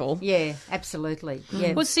careful. Yeah, absolutely.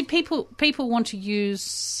 Yeah. Well, see, people want to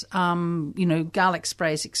use, garlic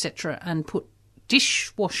sprays, etc., and put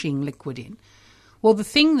dishwashing liquid in. Well, the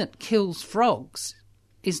thing that kills frogs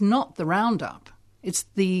is not the Roundup. It's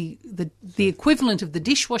the equivalent of the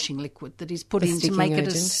dishwashing liquid that is put The in to sticking make it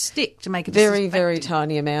agent. a stick, to make it Very, a very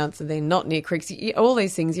tiny amounts, and then not near creeks. All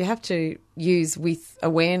these things you have to use with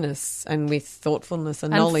awareness and with thoughtfulness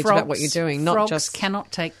and knowledge about what you're doing, not frogs just...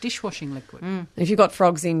 cannot take dishwashing liquid. If you've got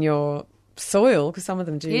frogs in your soil, because some of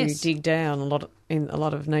them do Yes. dig down, a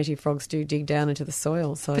lot of native frogs do dig down into the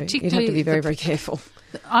soil, so you'd have to Particularly be very, very careful.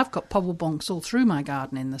 I've got pobblebonks all through my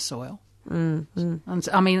garden in the soil. And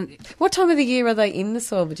I mean, What time of the year are they in the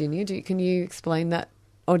soil, Virginia? Can you explain that?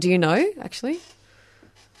 Or do you know, actually?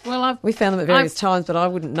 well, We found them at various times, but I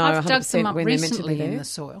wouldn't know I've 100% dug them up when they're meant to be recently there. in the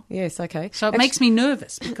soil. Yes, okay. So it makes me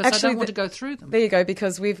nervous because I don't want to go through them. There you go,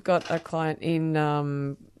 because we've got a client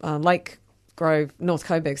in Lake Grove, North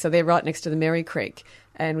Coburg, so they're right next to the Merry Creek,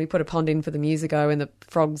 and we put a pond in for them years ago, and the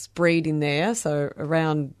frogs breed in there. So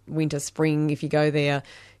around winter, spring, if you go there,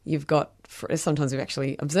 you've got, sometimes we've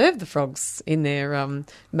actually observed the frogs in their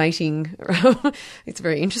mating. It's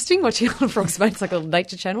very interesting watching all the frogs mate. It's like a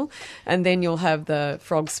nature channel. And then you'll have the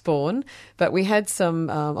frog spawn. But we had some,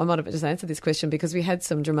 I might have just answered this question, because we had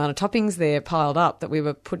some Germana toppings there piled up that we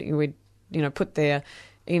were put there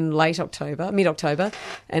in mid-October,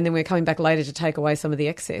 and then we're coming back later to take away some of the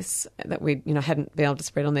excess that we hadn't been able to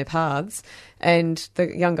spread on their paths. And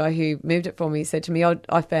the young guy who moved it for me said to me, I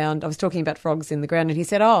was talking about frogs in the ground, and he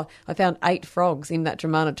said, I found 8 frogs in that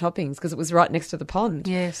Germana toppings because it was right next to the pond.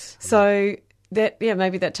 Yes. So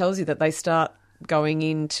maybe that tells you that they start going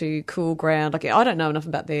into cool ground. Like, I don't know enough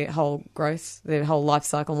about their whole growth, their whole life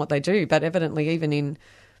cycle and what they do, but evidently even in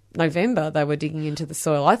November they were digging into the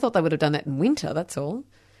soil. I thought they would have done that in winter, that's all.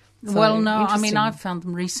 So, well, no, I mean, I've found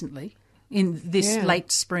them recently in this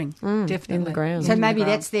late spring, definitely. In the ground. So maybe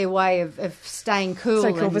that's their way of staying cool.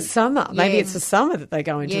 Stay cool for summer. Maybe it's for summer that they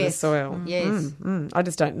go into the soil. Yes. I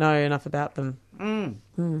just don't know enough about them.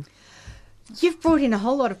 You've brought in a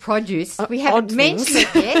whole lot of produce. We haven't mentioned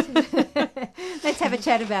it yet. Let's have a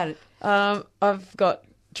chat about it. I've got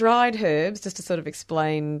dried herbs, just to sort of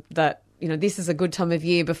explain that, this is a good time of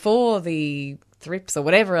year before the thrips or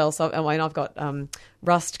whatever else. I've got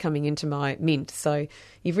rust coming into my mint. So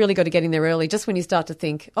you've really got to get in there early, just when you start to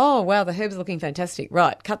think, oh, wow, the herbs are looking fantastic.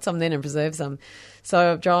 Right, cut some then and preserve some.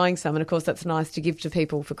 So I'm drying some, and of course that's nice to give to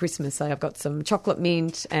people for Christmas. So I've got some chocolate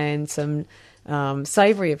mint and some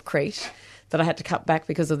savoury of Crete that I had to cut back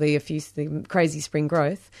because of the crazy spring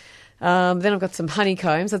growth. Then I've got some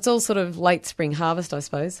honeycombs. It's all sort of late spring harvest, I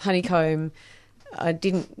suppose. Honeycomb,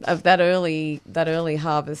 that early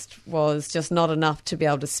harvest was just not enough to be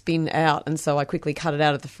able to spin out, and so I quickly cut it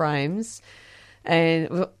out of the frames.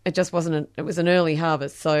 And it just wasn't. It was an early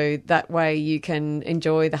harvest, so that way you can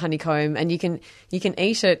enjoy the honeycomb, and you can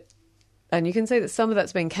eat it. And you can see that some of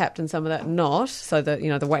that's been capped and some of that not. So that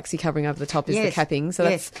the waxy covering over the top is the capping. So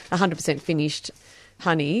that's 100% finished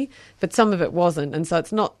honey, but some of it wasn't, and so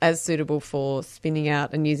it's not as suitable for spinning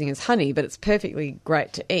out and using as honey, but it's perfectly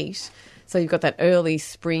great to eat. So you've got that early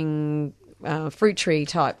spring fruit tree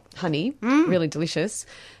type honey, really delicious.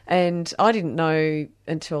 And I didn't know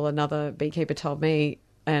until another beekeeper told me,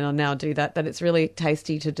 and I now do that it's really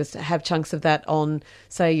tasty to just have chunks of that on,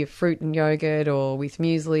 say, your fruit and yogurt, or with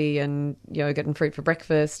muesli and yogurt and fruit for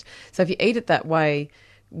breakfast. So if you eat it that way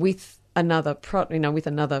with another with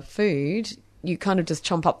another food, you kind of just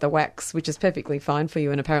chomp up the wax, which is perfectly fine for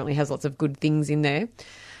you and apparently has lots of good things in there,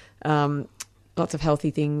 lots of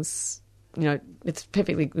healthy things. It's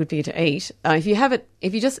perfectly good for you to eat. If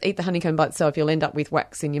you just eat the honeycomb by itself, you'll end up with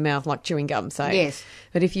wax in your mouth like chewing gum, say. Yes.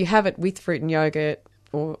 But if you have it with fruit and yogurt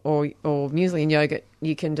or muesli and yogurt,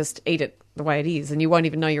 you can just eat it the way it is, and you won't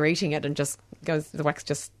even know you're eating it, and the wax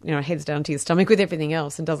just heads down to your stomach with everything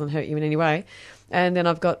else and doesn't hurt you in any way. And then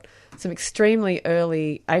I've got some extremely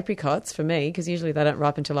early apricots for me, because usually they don't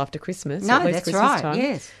ripen until after Christmas. No, at least that's Christmas right. time.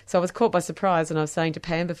 Yes. So I was caught by surprise, and I was saying to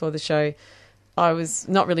Pam before the show, I was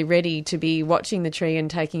not really ready to be watching the tree and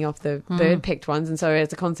taking off the bird-pecked ones. And so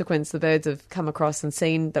as a consequence, the birds have come across and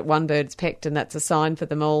seen that one bird's pecked, and that's a sign for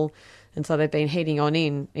them all. And so they've been heading on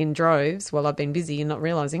in droves while I've been busy and not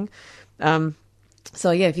realising.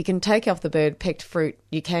 So, if you can take off the bird-pecked fruit,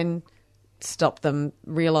 you can stop them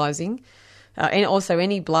realising. And also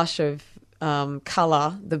any blush of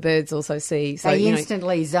colour, the birds also see. So, they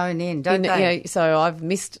instantly zone in, don't they? Yeah, so I've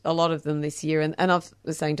missed a lot of them this year. And I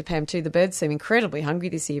was saying to Pam too, the birds seem incredibly hungry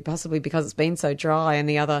this year, possibly because it's been so dry, and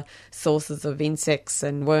the other sources of insects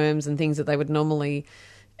and worms and things that they would normally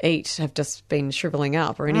eat have just been shrivelling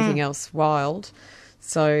up, or anything else wild.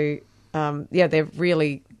 So, they're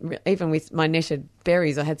really, even with my netted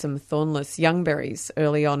berries, I had some thornless young berries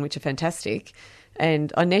early on, which are fantastic.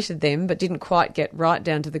 And I netted them, but didn't quite get right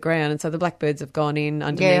down to the ground. And so the blackbirds have gone in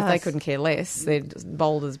underneath. Yes. They couldn't care less. They're just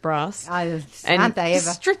bold as brass. Aren't they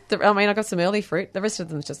ever? I got some early fruit. The rest of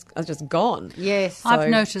them are just gone. Yes. So I've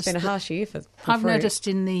noticed. It's been a harsh year for I've fruit. noticed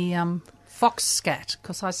in the fox scat,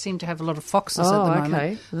 because I seem to have a lot of foxes at the moment.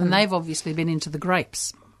 Okay. And they've obviously been into the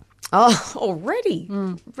grapes. Oh, already?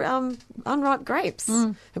 Unripe grapes.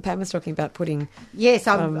 Pam was talking about putting... Yes,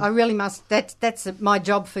 I really must. That's my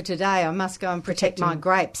job for today. I must go and protect my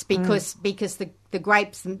grapes because the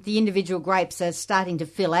grapes, the individual grapes are starting to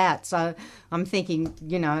fill out. So I'm thinking,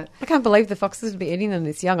 I can't believe the foxes would be eating them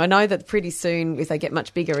this young. I know that pretty soon, if they get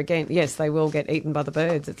much bigger again, yes, they will get eaten by the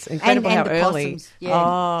birds. It's incredible how the early. Possums, yeah.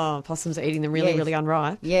 Oh, possums are eating them really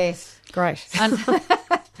unripe. Yes. Great.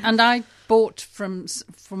 And I bought from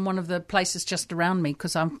one of the places just around me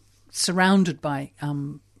because I'm surrounded by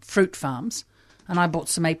fruit farms, and I bought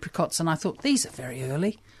some apricots, and I thought these are very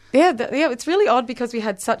early. Yeah, it's really odd because we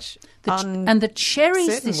had such and the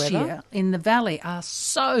cherries this weather. year in the valley are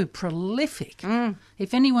so prolific.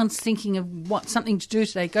 If anyone's thinking of something to do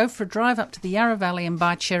today, go for a drive up to the Yarra Valley and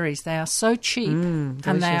buy cherries. They are so cheap and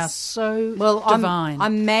they are so divine.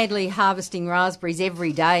 I'm madly harvesting raspberries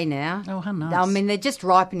every day now. Oh, how nice! I mean, they're just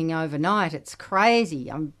ripening overnight. It's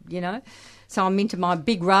crazy. So I'm into my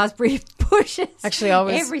big raspberry bushes. Actually, I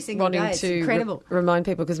was every single wanting day. It's to incredible. remind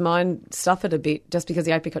people because mine suffered a bit just because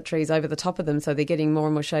the apricot tree is over the top of them, so they're getting more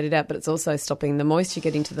and more shaded out, but it's also stopping the moisture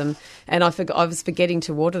getting to them. And I was forgetting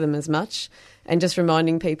to water them as much. And just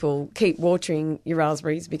reminding people, keep watering your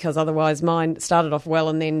raspberries because otherwise mine started off well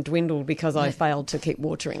and then dwindled because I failed to keep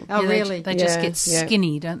watering. Oh, really? They just get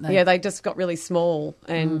skinny, don't they? Yeah, they just got really small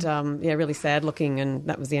and, really sad looking, and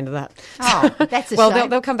that was the end of that. Oh, that's a well, shame.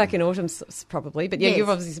 they'll come back in autumn probably. But, Yes. you've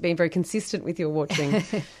obviously been very consistent with your watering.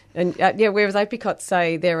 And, whereas apricots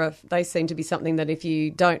say they seem to be something that if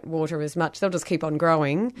you don't water as much, they'll just keep on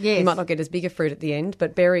growing. Yes. You might not get as big a fruit at the end,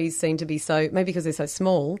 but berries seem to be maybe because they're so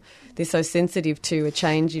small, they're so sensitive to a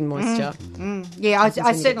change in moisture. Yeah,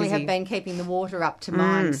 I certainly have been keeping the water up to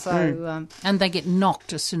mine. And they get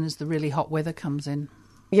knocked as soon as the really hot weather comes in.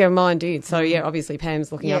 Yeah, mine did. So, obviously Pam's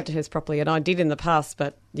looking after hers properly, and I did in the past,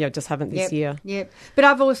 but, just haven't this year. Yeah, but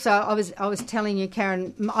I was telling you,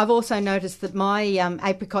 Karen, I've also noticed that my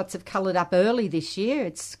apricots have coloured up early this year.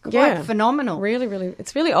 It's quite phenomenal. Really, really.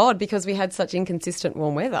 It's really odd because we had such inconsistent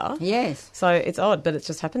warm weather. Yes. So it's odd, but it's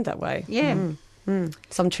just happened that way. Yeah.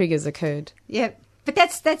 Some triggers occurred. Yeah. But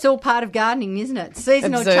that's all part of gardening, isn't it?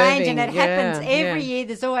 Seasonal change, and it happens every year.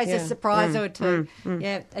 There's always a surprise or two.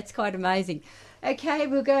 Yeah, that's quite amazing. Okay,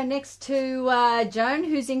 we'll go next to Joan,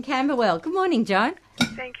 who's in Camberwell. Good morning, Joan.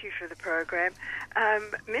 Thank you for the program.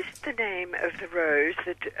 Missed the name of the rose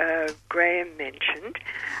that Graham mentioned.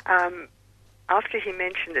 After he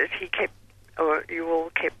mentioned it, you all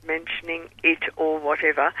kept mentioning it or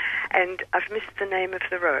whatever, and I've missed the name of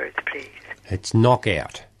the rose, please. It's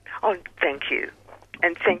Knockout. Oh, thank you.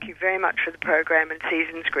 And thank you very much for the program and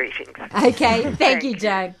season's greetings. Okay, thank you,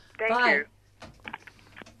 Joan. Thank you.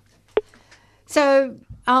 So,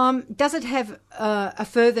 does it have a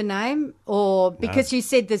further name, or because you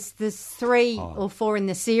said there's 3 or 4 in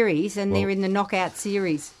the series, and they're in the Knockout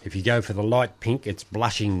series? If you go for the light pink, it's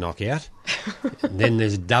Blushing Knockout. Then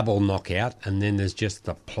there's Double Knockout, and then there's just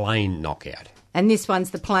the plain Knockout. And this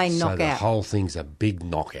one's the plain So Knockout. the whole thing's a big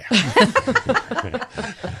knockout.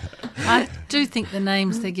 I do think the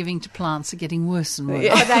names they're giving to plants are getting worse and worse.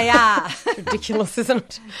 Oh, they are. Ridiculous,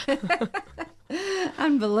 isn't it?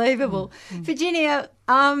 Unbelievable. Virginia,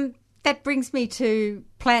 that brings me to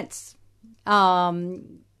Plants, your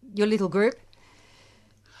little group.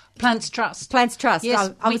 Plants Trust. Plants Trust.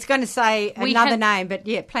 Yes, I was going to say another name, but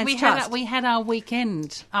yeah, Plants Trust. We had our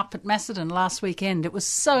weekend up at Macedon last weekend. It was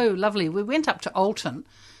so lovely. We went up to Alton,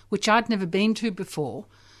 which I'd never been to before.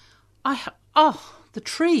 The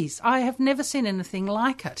trees. I have never seen anything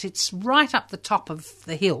like it. It's right up the top of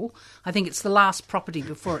the hill. I think it's the last property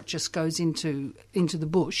before it just goes into the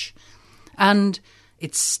bush. And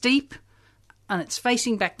it's steep and it's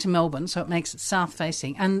facing back to Melbourne, so it makes it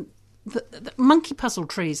south-facing. And the monkey puzzle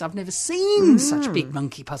trees, I've never seen such big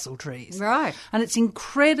monkey puzzle trees. Right. And it's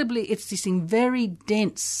this very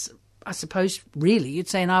dense, I suppose, really, you'd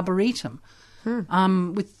say an arboretum,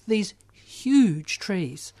 with these huge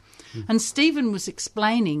trees. And Stephen was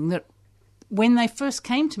explaining that when they first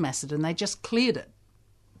came to Macedon, they just cleared it.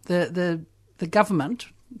 The government,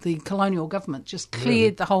 the colonial government, just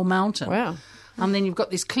cleared the whole mountain. Wow. And then you've got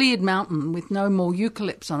this cleared mountain with no more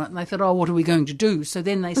eucalypts on it. And they thought, what are we going to do? So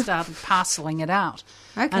then they started parcelling it out.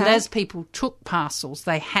 Okay. And as people took parcels,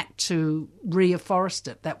 they had to reforest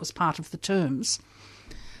it. That was part of the terms.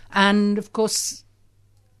 And, of course,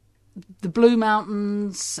 the Blue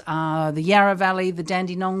Mountains, the Yarra Valley, the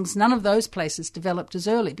Dandenongs, none of those places developed as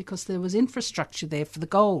early because there was infrastructure there for the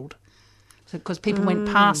gold. because people went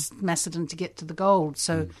past Macedon to get to the gold.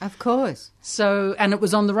 So, of course. So, and it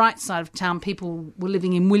was on the right side of town. People were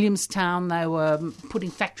living in Williamstown. They were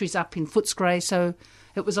putting factories up in Footscray. So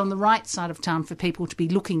it was on the right side of town for people to be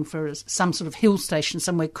looking for some sort of hill station,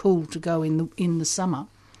 somewhere cool to go in the summer.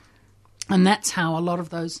 And that's how a lot of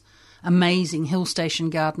those amazing hill station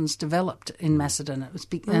gardens developed in Macedon. It was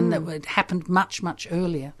and it happened much, much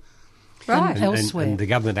earlier than elsewhere. And the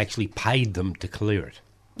government actually paid them to clear it.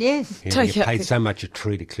 Yes. Yeah, you paid so much a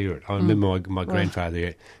tree to clear it. I remember my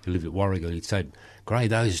grandfather, who lived at Warragul, he'd said, Gray,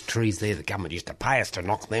 those trees there, the government used to pay us to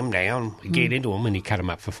knock them down, get into them, and he cut them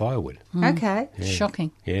up for firewood. Okay. Yeah.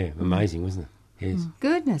 Shocking. Yeah, amazing, wasn't it? Yes.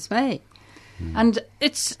 Goodness me. And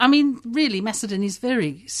really, Macedon is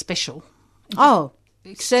very special. Oh,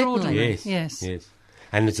 extraordinary. certainly. Yes.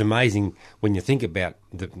 And it's amazing when you think about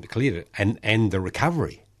the clear and the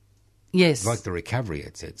recovery. Yes. Like the recovery,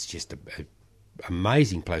 it's just a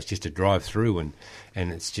amazing place just to drive through, and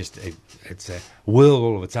it's just it's a world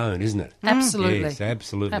all of its own, isn't it? Absolutely. Yes,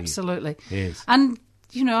 absolutely. Absolutely. Yes. And,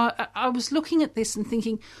 I was looking at this and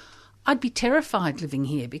thinking, I'd be terrified living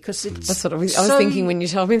here because it's... That's what I was thinking when you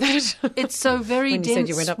told me that. It's so very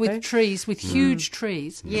dense with trees, with huge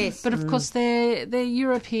trees. Yes. But, of course, they're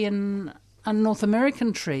European and North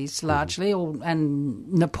American trees largely,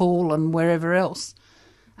 and Nepal and wherever else.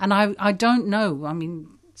 And I don't know. I mean,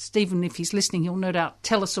 Stephen, if he's listening, he'll no doubt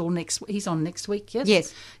tell us all next week. He's on next week, yes?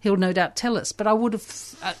 Yes. He'll no doubt tell us. But I would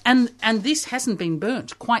have... and this hasn't been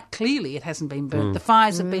burnt. Quite clearly it hasn't been burnt. The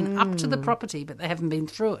fires have been up to the property, but they haven't been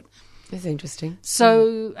through it. That's interesting.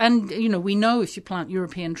 So, and, we know if you plant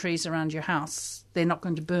European trees around your house, they're not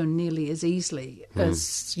going to burn nearly as easily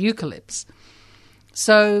as eucalypts.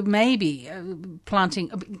 So maybe planting...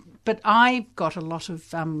 But I've got a lot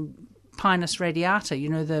of Pinus radiata,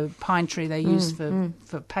 the pine tree they use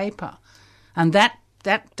for paper. And that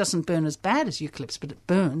doesn't burn as bad as eucalypts, but it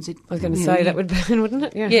burns. I was going to say that would burn, wouldn't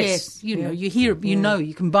it? Yeah. Yes. You hear,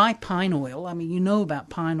 you can buy pine oil. I mean, you know about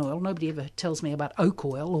pine oil. Nobody ever tells me about oak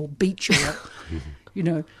oil or beech oil,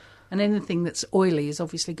 And anything that's oily is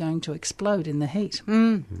obviously going to explode in the heat.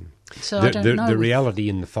 So I don't know. The reality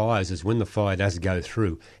in the fires is when the fire does go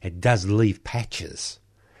through, it does leave patches.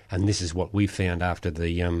 And this is what we found after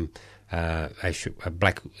the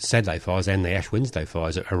Black Saturday fires and the Ash Wednesday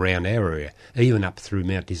fires around our area, even up through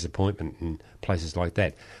Mount Disappointment and places like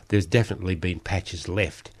that. There's definitely been patches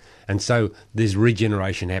left. And so there's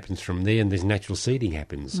regeneration happens from there, and there's natural seeding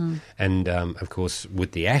happens. And, of course,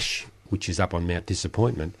 with the ash, which is up on Mount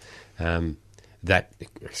Disappointment, that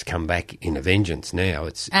has come back in a vengeance now.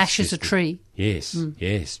 Ash is a tree. Yes,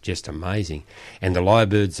 yes, just amazing. And the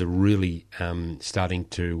lyrebirds are really starting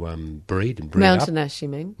to breed and breed Mountain up. ash, you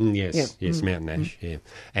mean? Yes, mountain ash, yeah.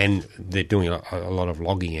 And they're doing a lot of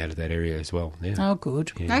logging out of that area as well. Yeah. Oh,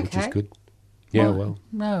 good. Yeah, which is good. Yeah, well.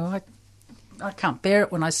 No, I can't bear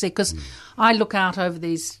it when I see, because I look out over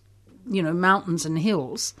these, mountains and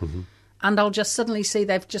hills, and I'll just suddenly see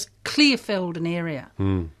they've just clear-felled an area.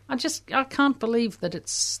 I can't believe that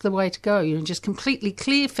it's the way to go. Just completely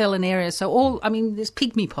clear-fell an area. So there's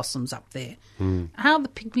pygmy possums up there. How are the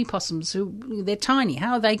pygmy possums, they're tiny,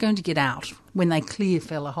 how are they going to get out when they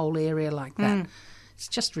clear-fell a whole area like that? It's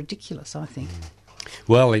just ridiculous, I think.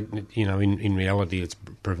 Well, in reality, it's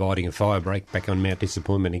providing a fire break back on Mount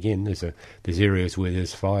Disappointment again. There's areas where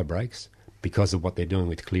there's fire breaks because of what they're doing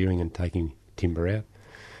with clearing and taking timber out.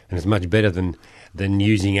 And it's much better than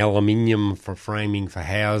using aluminium for framing for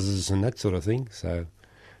houses and that sort of thing. So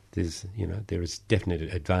there is definite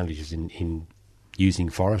advantages in using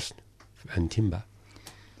forest and timber.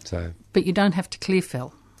 So, but you don't have to clear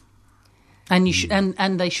fell, and you should,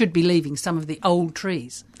 and they should be leaving some of the old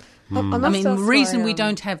trees. I mean, the reason we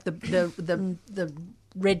don't have the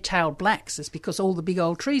red-tailed blacks is because all the big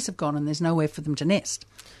old trees have gone and there's nowhere for them to nest.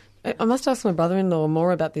 I must ask my brother-in-law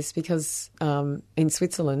more about this because in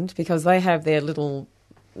Switzerland, because they have their little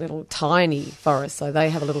tiny forest. So they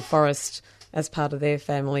have a little forest as part of their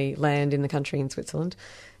family land in the country in Switzerland.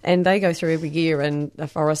 And they go through every year and a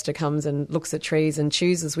forester comes and looks at trees and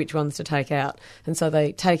chooses which ones to take out. And so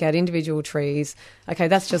they take out individual trees. Okay,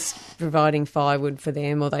 that's just providing firewood for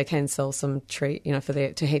them, or they can sell some tree,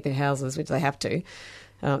 to heat their houses, which they have to.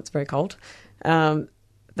 It's very cold. And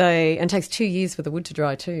it takes 2 years for the wood to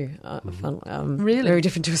dry too. Really? Very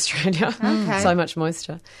different to Australia. Okay. So much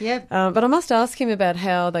moisture. Yep. But I must ask him about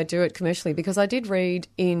how they do it commercially, because I did read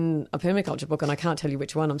in a permaculture book, and I can't tell you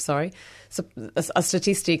which one, I'm sorry, so a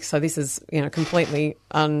statistic, so this is completely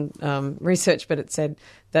unresearched, but it said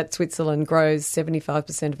that Switzerland grows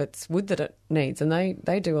 75% of its wood that it needs, and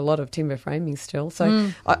they do a lot of timber framing still.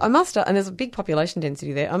 So I must, and there's a big population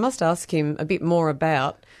density there, I must ask him a bit more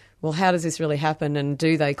about well, how does this really happen, and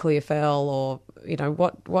do they clear fell, or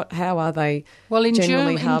how are they? Well,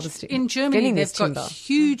 generally harvesting? In Germany, they've got timber?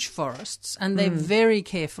 huge forests, and they're very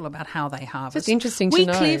careful about how they harvest. It's interesting to we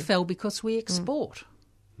know. clear fell because we export.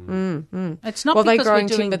 It's not Well, they're because growing we're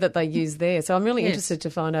doing timber that they use there. So I'm really interested to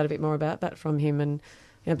find out a bit more about that from him and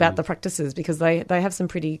about the practices, because they have some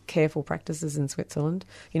pretty careful practices in Switzerland.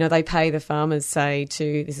 They pay the farmers, say,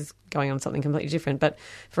 this is going on something completely different, but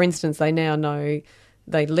for instance, they now know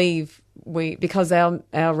they leave because our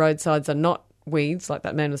roadsides are not weeds, like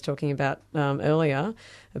that man was talking about earlier,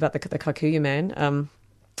 about the kikuyu man,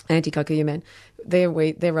 anti-kikuyu man. Their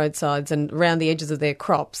roadsides and around the edges of their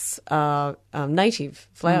crops are native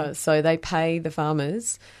flowers. So they pay the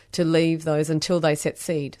farmers to leave those until they set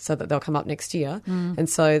seed so that they'll come up next year. And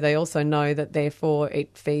so they also know that therefore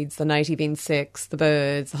it feeds the native insects, the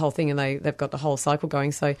birds, the whole thing, and they've got the whole cycle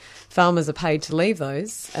going. So farmers are paid to leave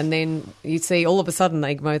those, and then you see all of a sudden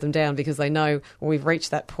they mow them down because they know, well, we've reached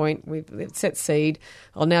that point, we've set seed,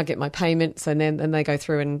 I'll now get my payment. So then they go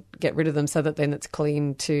through and get rid of them so that then it's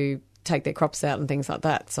clean to take their crops out and things like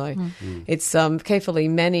that. So it's carefully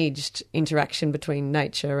managed interaction between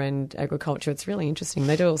nature and agriculture. It's really interesting.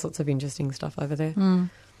 They do all sorts of interesting stuff over there. Oh,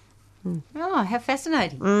 how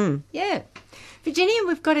fascinating. Yeah. Virginia,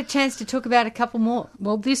 we've got a chance to talk about a couple more.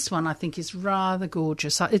 Well, this one I think is rather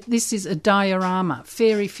gorgeous. This is a diorama,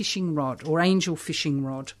 fairy fishing rod or angel fishing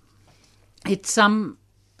rod. It's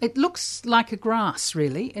it looks like a grass,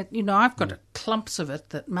 really. I've got clumps of it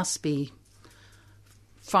that must be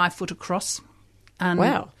 5 foot across, and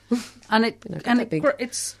wow,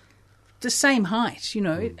 it's the same height,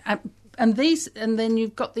 and then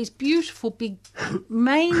you've got these beautiful big,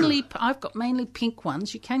 I've got mainly pink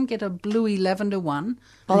ones. You can get a bluey lavender one,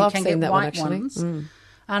 and you I've can seen get that white one, ones,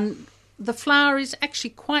 and the flower is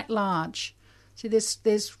actually quite large. See,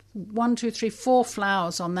 there's 1, 2, 3, 4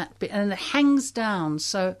 flowers on that bit, and it hangs down.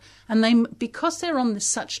 So, and because they're on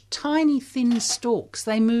such tiny, thin stalks,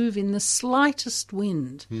 they move in the slightest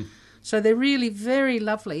wind. So they're really very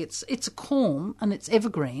lovely. It's a corm and it's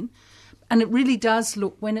evergreen, and it really does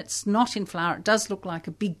look, when it's not in flower, it does look like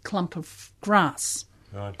a big clump of grass.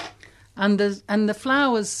 Right. And the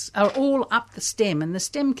flowers are all up the stem, and the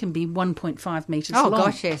stem can be 1.5 metres long. Oh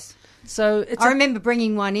gosh, yes. So I remember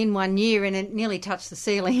bringing one in one year and it nearly touched the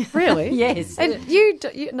ceiling. Really? Yes. And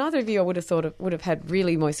neither of you I would have had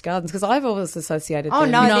really moist gardens, because I've always associated them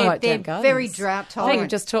with they're gardens. Very drought tolerant. I think you've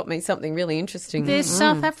just taught me something really interesting. They're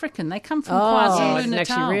South African. They come from I KwaZulu-Natal. didn't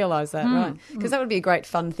actually realise that, right? Because that would be a great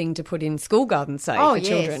fun thing to put in school gardens, say, for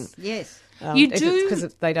children. Yes.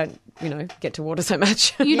 Because they don't, get to water so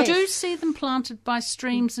much. You do see them planted by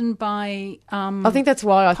streams and by I think that's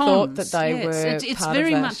why I ponds. thought that they were it's part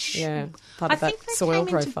very of that. much Part of that soil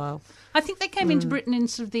profile. I think they came into Britain in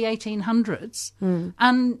sort of the 1800s,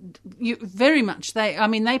 and very much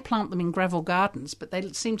they plant them in gravel gardens, but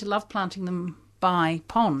they seem to love planting them by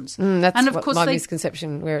ponds. That's and of course my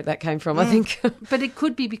misconception where that came from, I think. But it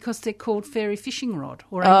could be because they're called fairy fishing rod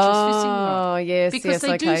or angel's fishing rod. Oh, yes, because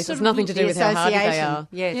okay. So it's nothing to do with how hardy they are.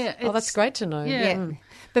 Yes. Yeah, that's great to know. Yeah.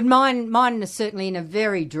 But mine are certainly in a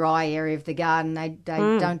very dry area of the garden. They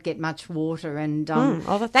don't get much water, and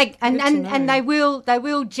they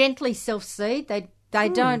will gently self-seed. They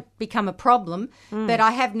don't become a problem. But I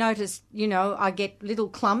have noticed, I get little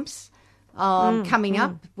clumps coming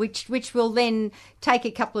up, which will then take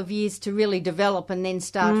a couple of years to really develop and then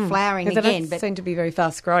start flowering They again. don't seem to be very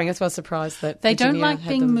fast growing. That's why I was surprised that they Virginia don't like had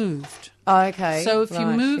being them. moved. Oh, okay. So if you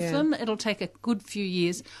move them, it'll take a good few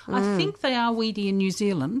years. I think they are weedy in New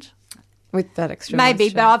Zealand. With that extra Maybe,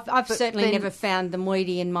 moisture. but I've certainly never found them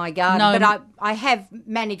weedy in my garden. No. But I have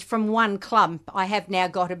managed from one clump. I have now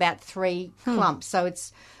got about 3 clumps. So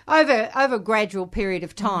it's over a gradual period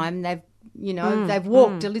of time. They've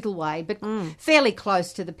walked a little way, but fairly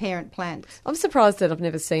close to the parent plant. I'm surprised that I've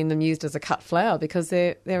never seen them used as a cut flower, because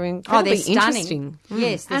they're incredibly stunning. interesting.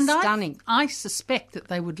 Yes, they're stunning. I suspect that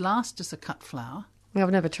they would last as a cut flower. I've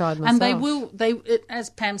never tried myself. And they will, as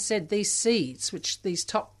Pam said, these seeds, which these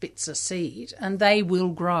top bits are seed, and they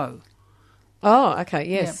will grow. Oh, okay,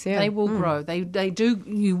 yes, yeah. They will grow. They do,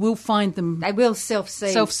 you will find them. They will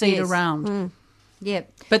self-seed. Around. Yeah.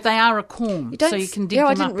 But they are a corm, so you can dig them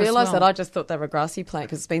up. I didn't realise that. I just thought they were a grassy plant,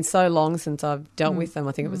 because it's been so long since I've dealt with them.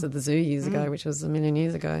 I think it was at the zoo years ago, which was a million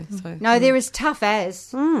years ago. So. No, they're as tough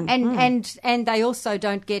as. And they also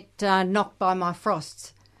don't get knocked by my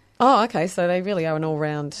frosts. Oh, okay, so they really are an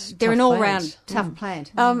all-round They're an all-round plant. tough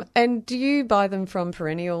plant. And do you buy them from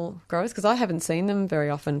perennial growers? Because I haven't seen them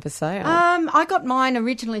very often for sale. I got mine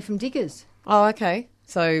originally from Diggers. Oh, okay.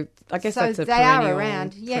 So I guess that's a they perennial, are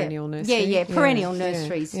around. perennial nursery. Yeah, perennial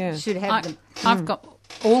nurseries should have them. I've got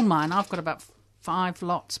all mine, I've got about 5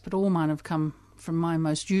 lots, but all mine have come from my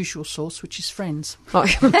most usual source, which is friends. Oh.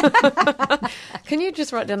 Can you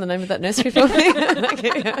just write down the name of that nursery for me?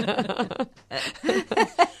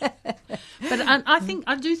 But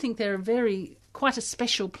I do think they're quite a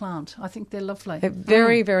special plant. I think they're lovely. They're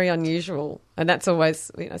very, very unusual, and that's always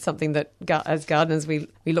something that as gardeners we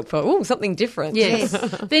look for. Oh, something different. Yes,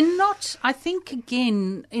 they're not. I think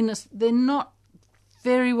again, they're not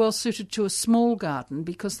very well suited to a small garden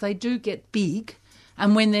because they do get big,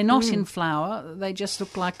 and when they're not in flower, they just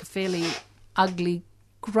look like a fairly ugly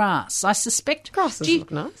grass. I suspect grasses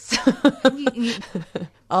look nice.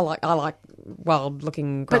 I like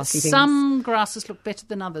wild-looking grassy things. But some grasses look better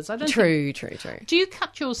than others. I don't. True. Do you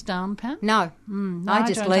cut yours down, Pam? No, I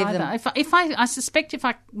just leave them. I suspect if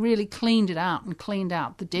I really cleaned it out and cleaned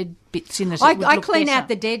out the dead bits in it, I clean out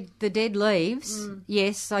the dead leaves.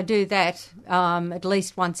 Yes, I do that at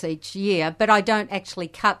least once each year. But I don't actually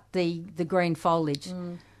cut the green foliage.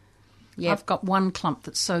 Yep. I've got one clump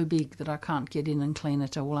that's so big that I can't get in and clean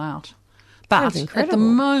it all out. But at the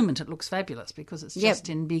moment it looks fabulous because it's just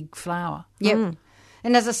in big flower. Yep.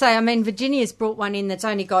 And as I say, I mean, Virginia's brought one in that's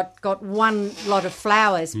only got one lot of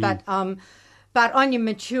flowers, but on your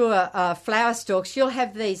mature flower stalks, you'll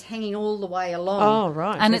have these hanging all the way along. Oh,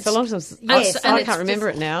 right. And it's a long time. Yes, I can't remember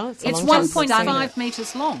it now. It's 1.5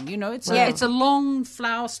 metres long. It's a long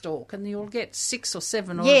flower stalk, and you'll get 6 or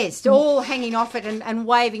 7. All hanging off it and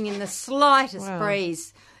waving in the slightest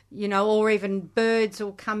breeze. Or even birds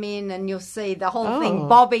will come in and you'll see the whole thing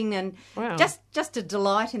bobbing and just a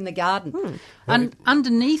delight in the garden. And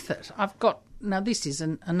underneath it, I've got, now this is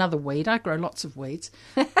another weed. I grow lots of weeds.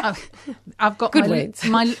 I've got good weeds.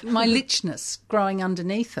 my lychnis growing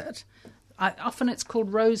underneath it. Often it's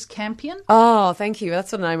called rose campion. Oh, thank you.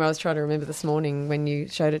 That's the name I was trying to remember this morning when you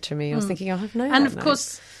showed it to me. I was thinking, I have no. And of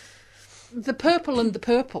course, the purple and the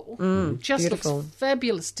purple just beautiful. Looks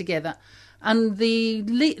fabulous together. And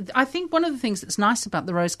I think one of the things that's nice about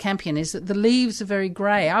the rose campion is that the leaves are very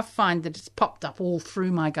grey. I find that it's popped up all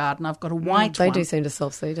through my garden. I've got a white one. They do seem to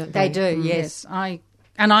self-seed, don't they? They do, yes.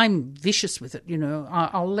 I'm vicious with it,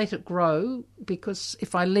 I'll let it grow because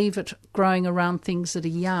if I leave it growing around things that are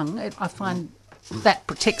young, I find that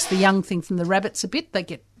protects the young thing from the rabbits a bit.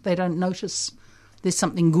 They don't notice there's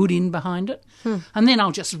something good in behind it. And then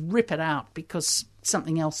I'll just rip it out because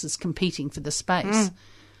something else is competing for the space.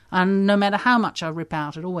 And no matter how much I rip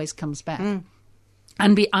out, it always comes back.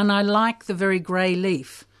 And I like the very grey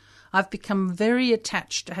leaf. I've become very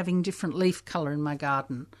attached to having different leaf colour in my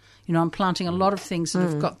garden. I'm planting a lot of things that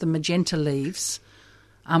have got the magenta leaves.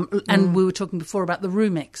 And we were talking before about the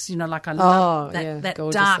rumex, I love that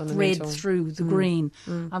dark red through the green.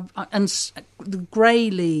 And the grey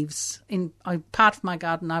leaves, in part of my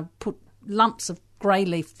garden, I've put lumps of grey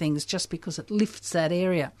leaf things just because it lifts that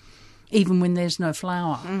area. Even when there's no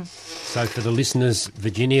flower. So for the listeners,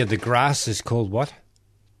 Virginia, the grass is called what?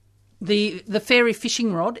 The fairy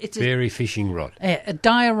fishing rod. It's fairy fishing rod. A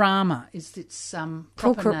diorama is its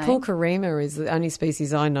proper name. Pulcherrima is the only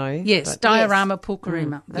species I know. Yes, diorama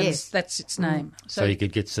pulcherima. That's its name. So you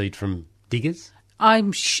could get seed from diggers?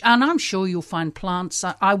 I'm sure you'll find plants.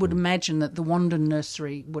 I would imagine that the Wandon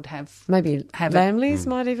nursery would have Lamleys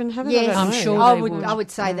might even have it. Yes, I'm sure I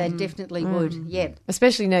would say they definitely would. Yep.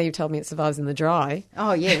 Especially now you've told me it survives in the dry.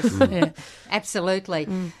 Oh yes, absolutely.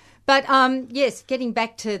 But yes, getting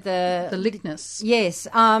back to the lychnis. Yes,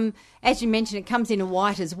 as you mentioned, it comes in a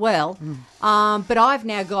white as well. But I've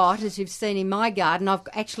now got, as you've seen in my garden, I've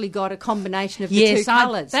actually got a combination of the two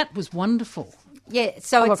colours. That was wonderful. Yeah,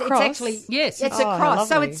 so it's actually it's a cross.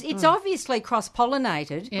 Lovely. So it's obviously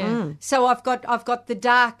cross-pollinated. Yeah. So I've got the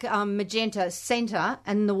dark magenta centre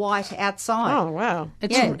and the white outside. Oh wow!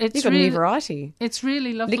 It's you've got a new variety. It's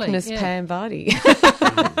really lovely. Lychnis Pam Vardy.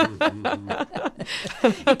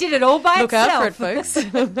 It did it all by Look itself. Look out for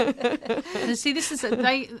it, folks. See, this is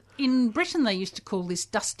in Britain they used to call this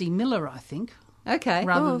Dusty Miller, I think. Okay.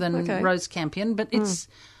 Rather than Rose Campion, but it's.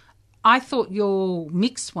 I thought your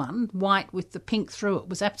mixed one, white with the pink through it,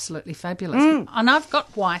 was absolutely fabulous. And I've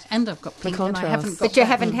got white and I've got pink, and I haven't got. But you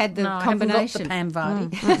haven't had the combination. I haven't got the Pam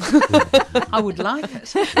Vardy. I would like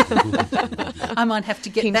it. I might have to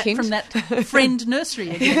get that from that friend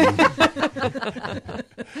nursery again.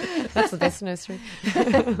 That's the best nursery.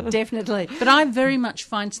 Definitely. But I very much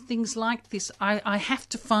find things like this. I have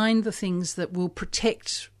to find the things that will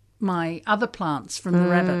protect my other plants from the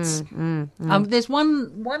rabbits. There's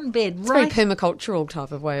one bed It's right. a very permacultural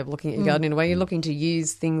type of way of looking at your garden in a way. You're looking to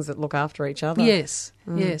use things that look after each other. Yes,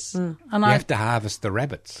 yes. And You have to harvest the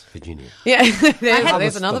rabbits, Virginia. Yeah,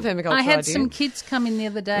 there's another permaculture I had idea. some kids come in the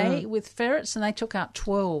other day with ferrets, and they took out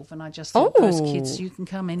 12, and I just thought, those kids, you can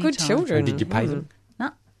come anytime. Good children. And did you pay them?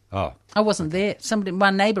 No. Oh. I wasn't there. My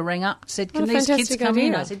neighbour rang up, said, "Can What a these kids fantastic come in?"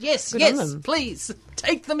 idea. I said, "Yes, Good on yes, them. please,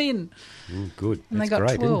 take them in." Good. And That's they got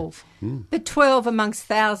great, 12. But 12 amongst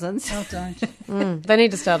thousands. Oh, don't. They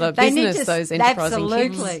need to start a They need business, to- those enterprising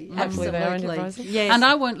absolutely, kids. Hopefully they are absolutely. enterprising. Yes. And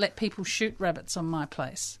I won't let people shoot rabbits on my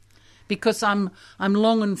place because I'm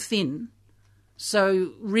long and thin.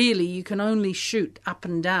 So really, you can only shoot up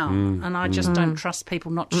and down, and I just don't trust people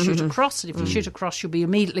not to shoot across. And if you shoot across, you'll be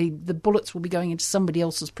the bullets will be going into somebody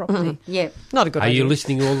else's property. Yeah. Not a good Are idea. you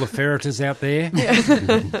listening, all the ferreters out there?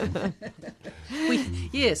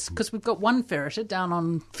 Yes, because we've got one ferreter down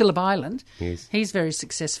on Phillip Island. Yes. He's very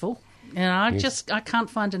successful. And I can't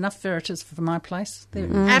find enough ferreters for my place.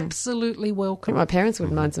 They're absolutely I welcome. think my parents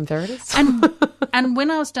wouldn't mind some ferreters. And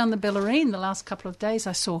when I was down the Bellarine the last couple of days,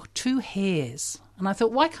 I saw 2 hares. And I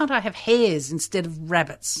thought, why can't I have hares instead of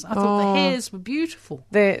rabbits? I thought the hares were beautiful.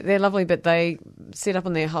 They're lovely, but they sit up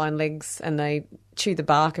on their hind legs and they chew the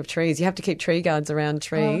bark of trees. You have to keep tree guards around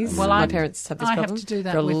trees. well, my parents have this I have problem. to do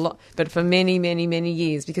that for a with- lot, but for many, many, many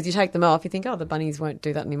years, because you take them off, you think, oh, the bunnies won't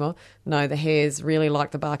do that anymore. No, the hares really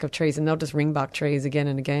like the bark of trees, and they'll just ring bark trees again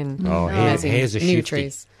and again. Oh, As in hares are new shifty.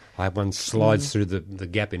 trees. I have one slides through the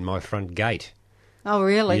gap in my front gate. Oh,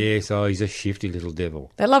 really? Yes, he's a shifty little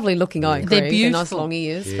devil. They're lovely looking, I agree. They're They're nice beautiful. long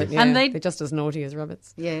ears, Yeah. but yeah, And they're they- just as naughty as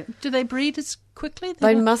rabbits. Yeah. Do they breed as quickly?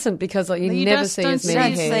 They don't- mustn't, because you You never just see don't as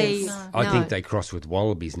many see- hares. No. I No. think they cross with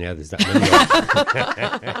wallabies now. There's that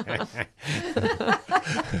many of them.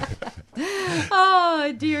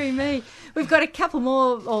 Oh, dearie me. We've got a couple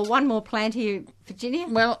more, or one more plant here, Virginia.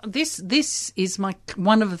 Well, this is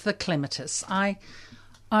one of the clematis. I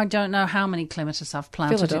don't know how many clematis I've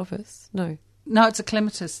planted. Philadelphus? No. No, it's a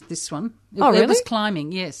clematis, this one. Oh, It really? was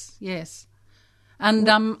climbing, yes. And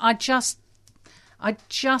I just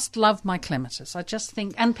love my clematis. I just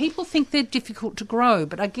think, and people think they're difficult to grow,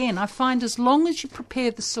 but again, I find as long as you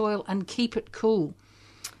prepare the soil and keep it cool.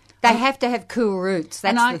 They have to have cool roots.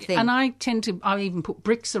 That's the thing. And I even put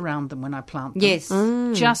bricks around them when I plant them. Yes.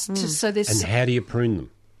 So there's. And how do you prune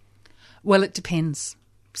them? Well, it depends.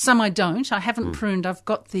 Some I don't. I haven't pruned. I've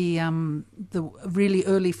got the really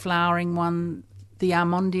early flowering one, the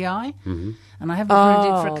Armondii, and I haven't pruned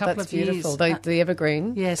it for a couple that's of beautiful. years. The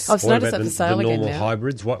evergreen. Yes. I've What noticed about that for sale the again normal now.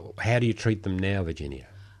 hybrids? How do you treat them now, Virginia?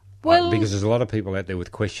 Well- Because there's a lot of people out there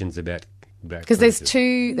with questions about Because there's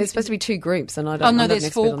clematis. there's supposed to be 2 groups, and I don't. Oh I'm no, not there's an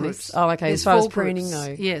expert 4 on groups. this. Oh, okay. There's As far as 4 pruning, groups.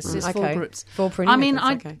 no. Yes, there's 4 okay. groups. 4 pruning. I mean,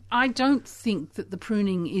 methods, okay. I don't think that the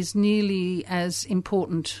pruning is nearly as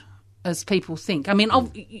important as people think. I mean,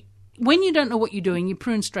 when you don't know what you're doing, you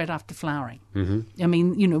prune straight after flowering. Mm-hmm. I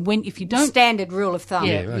mean, if you don't. Standard rule of thumb.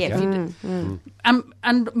 Yeah, okay. if you do.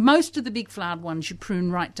 And most of the big flowered ones you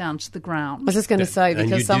prune right down to the ground. I was just going to say, And you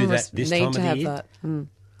because do some of that us this need time to of the have year? that. Mm.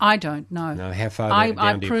 I don't know. No, how far I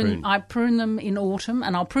down do you prune? I prune them in autumn,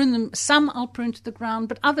 and I'll prune them. Some I'll prune to the ground,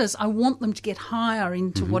 but others I want them to get higher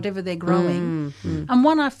into whatever they're growing. And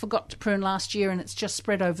one I forgot to prune last year, and it's just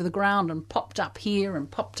spread over the ground and popped up here and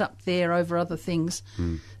popped up there over other things.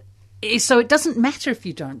 So it doesn't matter if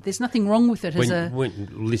you don't. There's nothing wrong with it.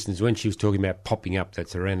 When she was talking about popping up,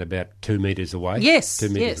 that's around about 2 metres away? Yes, 2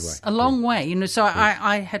 metres yes, away. a long way. So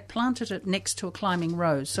I had planted it next to a climbing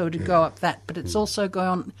rose, so it'd go up that. But it's also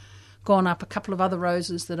gone up a couple of other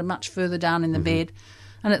roses that are much further down in the bed,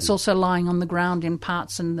 and it's also lying on the ground in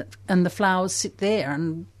parts, and the flowers sit there.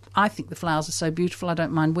 And I think the flowers are so beautiful, I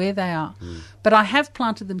don't mind where they are. But I have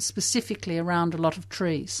planted them specifically around a lot of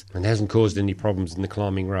trees. And hasn't caused any problems in the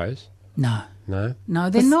climbing rose? No, they're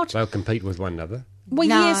not. They'll compete with one another. Well,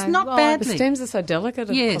 No, yes, not well, The badly. stems are so delicate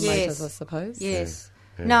at Yes. clematis, Yes. I suppose. Yes.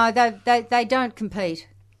 No, they don't compete.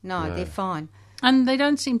 No, they're fine. And they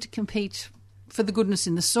don't seem to compete for the goodness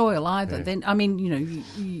in the soil either. Yeah. Then, I mean,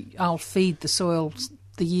 I'll feed the soil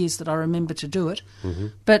the years that I remember to do it,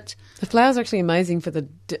 but The flowers are actually amazing for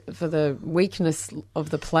the weakness of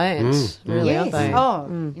the plant, really, Yes. aren't they? Oh,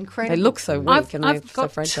 Mm. incredible. They look so weak and they're I've so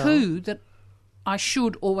got fragile. 2 that I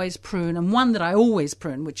should always prune, and one that I always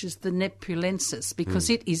prune, which is the Nepulensis, because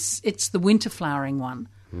it's the winter flowering one.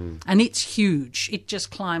 And it's huge. It just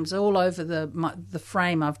climbs all over the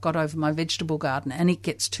frame I've got over my vegetable garden, and it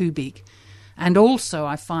gets too big. And also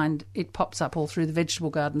I find it pops up all through the vegetable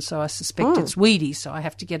garden, so I suspect it's weedy, so I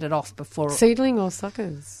have to get it off before... Seedling or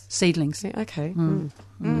suckers? Seedlings. Yeah, okay.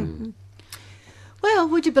 Well,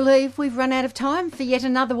 would you believe we've run out of time for yet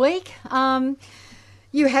another week?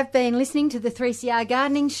 You have been listening to the 3CR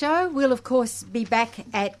Gardening Show. We'll, of course, be back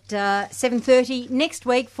at 7:30 next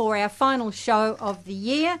week for our final show of the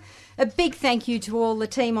year. A big thank you to all the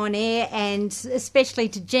team on air and especially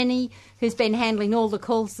to Jenny, who's been handling all the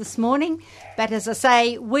calls this morning. But as I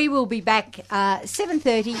say, we will be back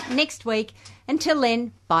 7:30 next week. Until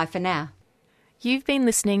then, bye for now. You've been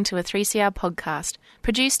listening to a 3CR podcast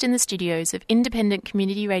produced in the studios of independent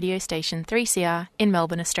community radio station 3CR in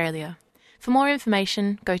Melbourne, Australia. For more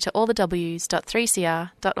information, go to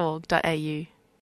allthews.3cr.org.au.